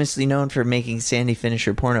she's famously known for making Sandy finish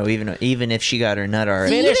her porno, even if she got her nut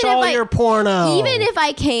already. Even Finish if all I- your porno. Even if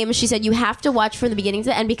I came, she said you have to watch from the beginning to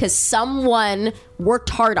the end because someone worked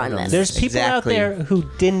hard on this. There's people Exactly. out there who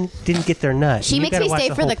didn't get their nut. She You makes gotta me watch stay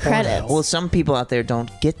the for whole the porno. credits. Well, some people out there don't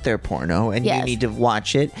get their porno, and you Yes. need to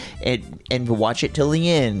watch it and watch it till the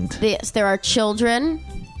end. Yes, there are children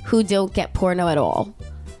who don't get porno at all.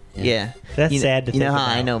 Yeah. That's you know, sad to You know think how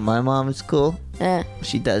I about. know my mom is cool? Eh.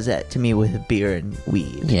 She does that to me with beer and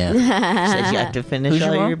weed. Yeah. Says you have to finish Who's your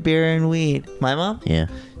all mom? your beer and weed. My mom? Yeah.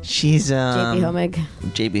 She's JB Homig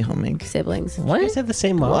JB Homig. siblings. You guys have the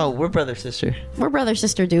same mom. Whoa, we're brother sister. We're brother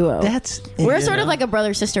sister duo. That's We're sort of like a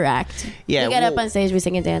brother sister act. Yeah, we get up well- on stage, we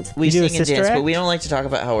sing and dance. We You do a sing and sister dance, but act? we don't like to talk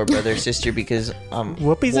about how we're brother sister because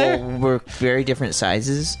Whoopi's there? we're very different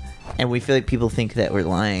sizes, and we feel like people think that we're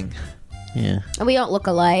lying. Yeah. And we don't look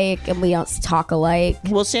alike, and we don't talk alike.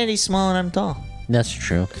 Well, Sandy's small and I'm tall. That's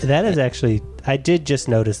true. That is actually. I did just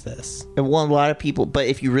notice this. And well, a lot of people, but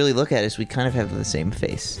if you really look at us, we kind of have the same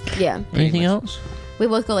face. Yeah, Anything else? we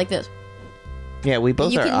both go like this. Yeah, we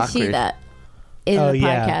both you are can awkward. see that in Oh the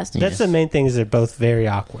yeah, podcast. that's the main thing. Is they're both very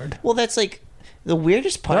awkward, Well, that's like the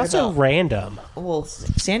weirdest but part also about. random. Well,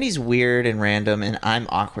 Sandy's weird and random, and I'm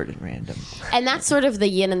awkward and random. And that's sort of the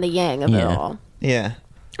yin and the yang of it Yeah. all. Yeah.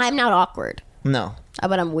 I'm not awkward, No.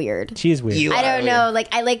 but I'm weird. She's weird. You I are don't weird. know.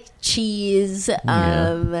 Like I like cheese.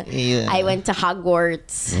 Yeah. I went to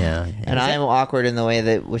Hogwarts. Yeah. And I'm awkward in the way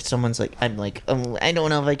that if someone's like, I'm like, I don't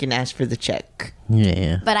know if I can ask for the check.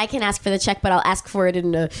 Yeah. But I can ask for the check, but I'll ask for it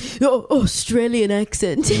in a Australian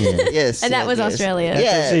accent. Yes. And that yes, was yes. Australia.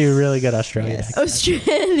 Yes. So you're really good Australian. Yes.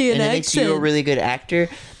 Australian And it accent. makes you a really good actor,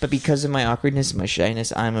 but because of my awkwardness and my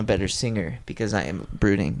shyness, I'm a better singer because I am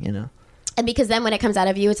brooding, you know? And because then when it comes out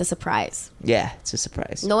of you, it's a surprise. Yeah, it's a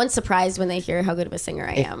surprise. No one's surprised when they hear how good of a singer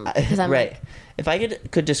I am. Because I'm right. like, If I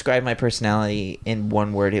could describe my personality in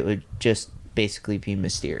one word, it would just basically be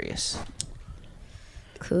mysterious.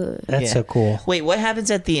 cool. That's Yeah. so cool. Wait, what happens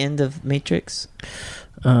at the end of Matrix?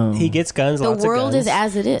 He gets guns. The lots of world guns. is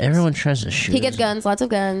as it is. Everyone tries to shoot. He gets guns, lots of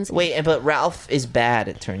guns. Wait, but Ralph is bad,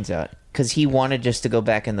 it turns out, because he wanted just to go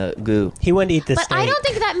back in the goo. He wanted to eat the But steak. I don't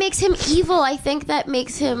think that makes him evil. I think that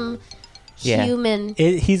makes him Yeah. human.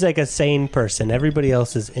 He's like a sane person. Everybody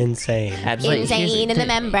else is insane. Absolutely. Insane in the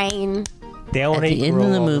membrane. They all At want to the eat end gruel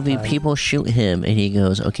of the all movie, time. people shoot him, and he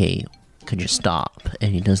goes, "Okay, could you stop?"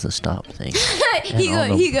 And he does the stop thing.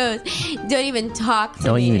 He goes, don't even talk to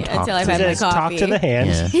Don't me even talk until I've to had He my says, coffee. talk to the hand.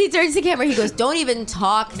 Yeah. He turns to the camera. He goes, don't even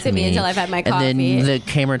talk to me until I've had my coffee. And then the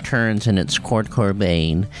camera turns, and it's Kurt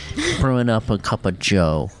Cobain brewing up a cup of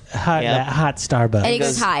Joe. Hot, Yep. that hot Starbucks. and he goes,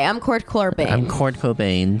 goes- hi, I'm Kurt Cobain. I'm Kurt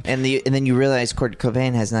Cobain. And then you realize Kurt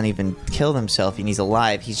Cobain has not even killed himself, and he's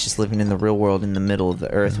alive. He's just living in the real world in the middle of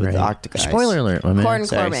the earth with the octoguys. Spoiler alert, my man. Corn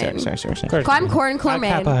Sorry, Corman. sorry. I'm Corn Corman. Sorry. Corn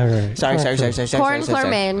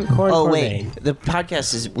Corman. Corn Oh Corman. wait, the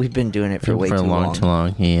podcast is we've been doing it for way for too long. too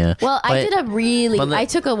long. Yeah. Well, I But- did a really. but the- I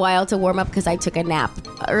took a while to warm up because I took a nap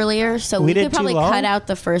earlier, so we did could too probably long? cut out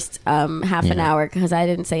the first half an hour because I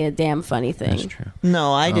didn't say a damn funny thing. That's true.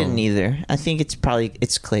 No, I didn't either. I think it's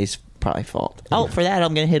Clay's probably fault. Oh, for that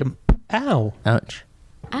I'm gonna hit him. Ow. Ouch.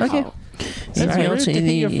 Ow. Okay. That's Anything rude else to you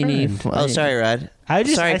hit your need? friend. Oh, sorry, Rod. I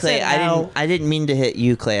sorry, said Clay. ow. I didn't mean to hit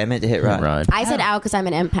you, Clay. I meant to hit Rod. Rod. I said ow because I'm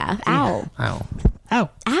an empath. Ow. Ow. Ow.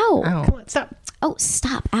 Ow. Ow. Come on, stop. Oh,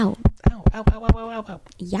 stop. Ow. Ow, ow, ow, ow, ow, ow.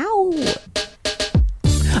 Yow.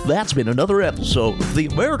 That's been another episode of the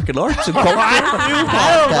American Arts and Culture.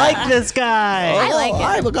 I don't like this guy. I like it.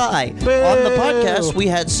 I'm a guy. Boo. On the podcast, we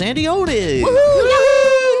had Sandy Honig.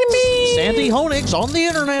 Sandy Honig's on the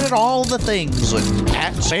internet and all the things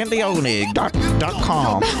at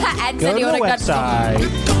sandyhonig.com. At Go to the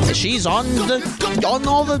website. She's on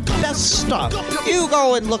all the best stuff. You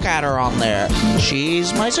go and look at her on there.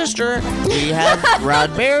 She's my sister. We have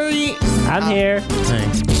Rod Berry, I'm here.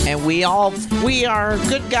 Thanks. and we are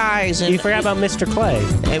good guys. And You forgot about Mr. Clay.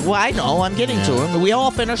 well, I know. I'm getting to him. We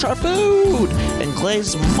all finish our food, and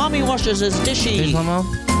Clay's mommy washes his Who's dishes. my mom?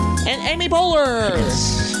 And Amy Poehler.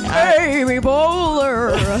 Amy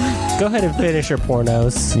Poehler. Go ahead and finish your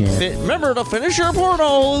pornos. Remember to finish your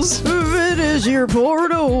pornos. Finish your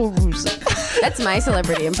pornos. That's my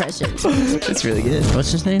celebrity impression. It's really good.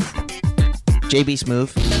 What's his name? JB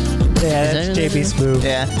Smoove. Yeah, that's JB Smoove.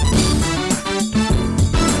 Yeah.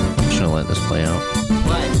 I'm just gonna let this play out.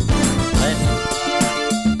 What?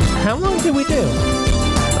 How long did we do?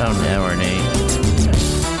 About an hour and 8.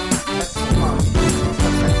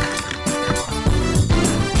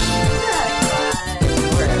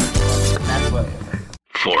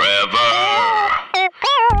 Forever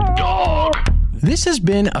Dog. This has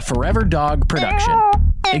been a Forever Dog production.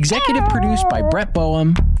 Executive produced by Brett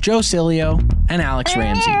Boehm, Joe Cilio, and Alex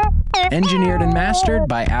Ramsey. Engineered and mastered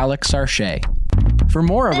by Alex Sarche. For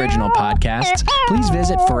more original podcasts, please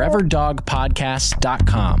visit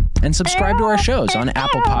foreverdogpodcasts.com and subscribe to our shows on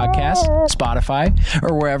Apple Podcasts, Spotify,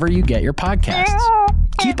 or wherever you get your podcasts.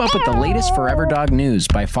 Keep up with the latest Forever Dog news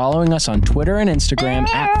by following us on Twitter and Instagram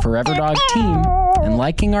 @ForeverDogTeam and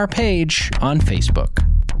liking our page on Facebook.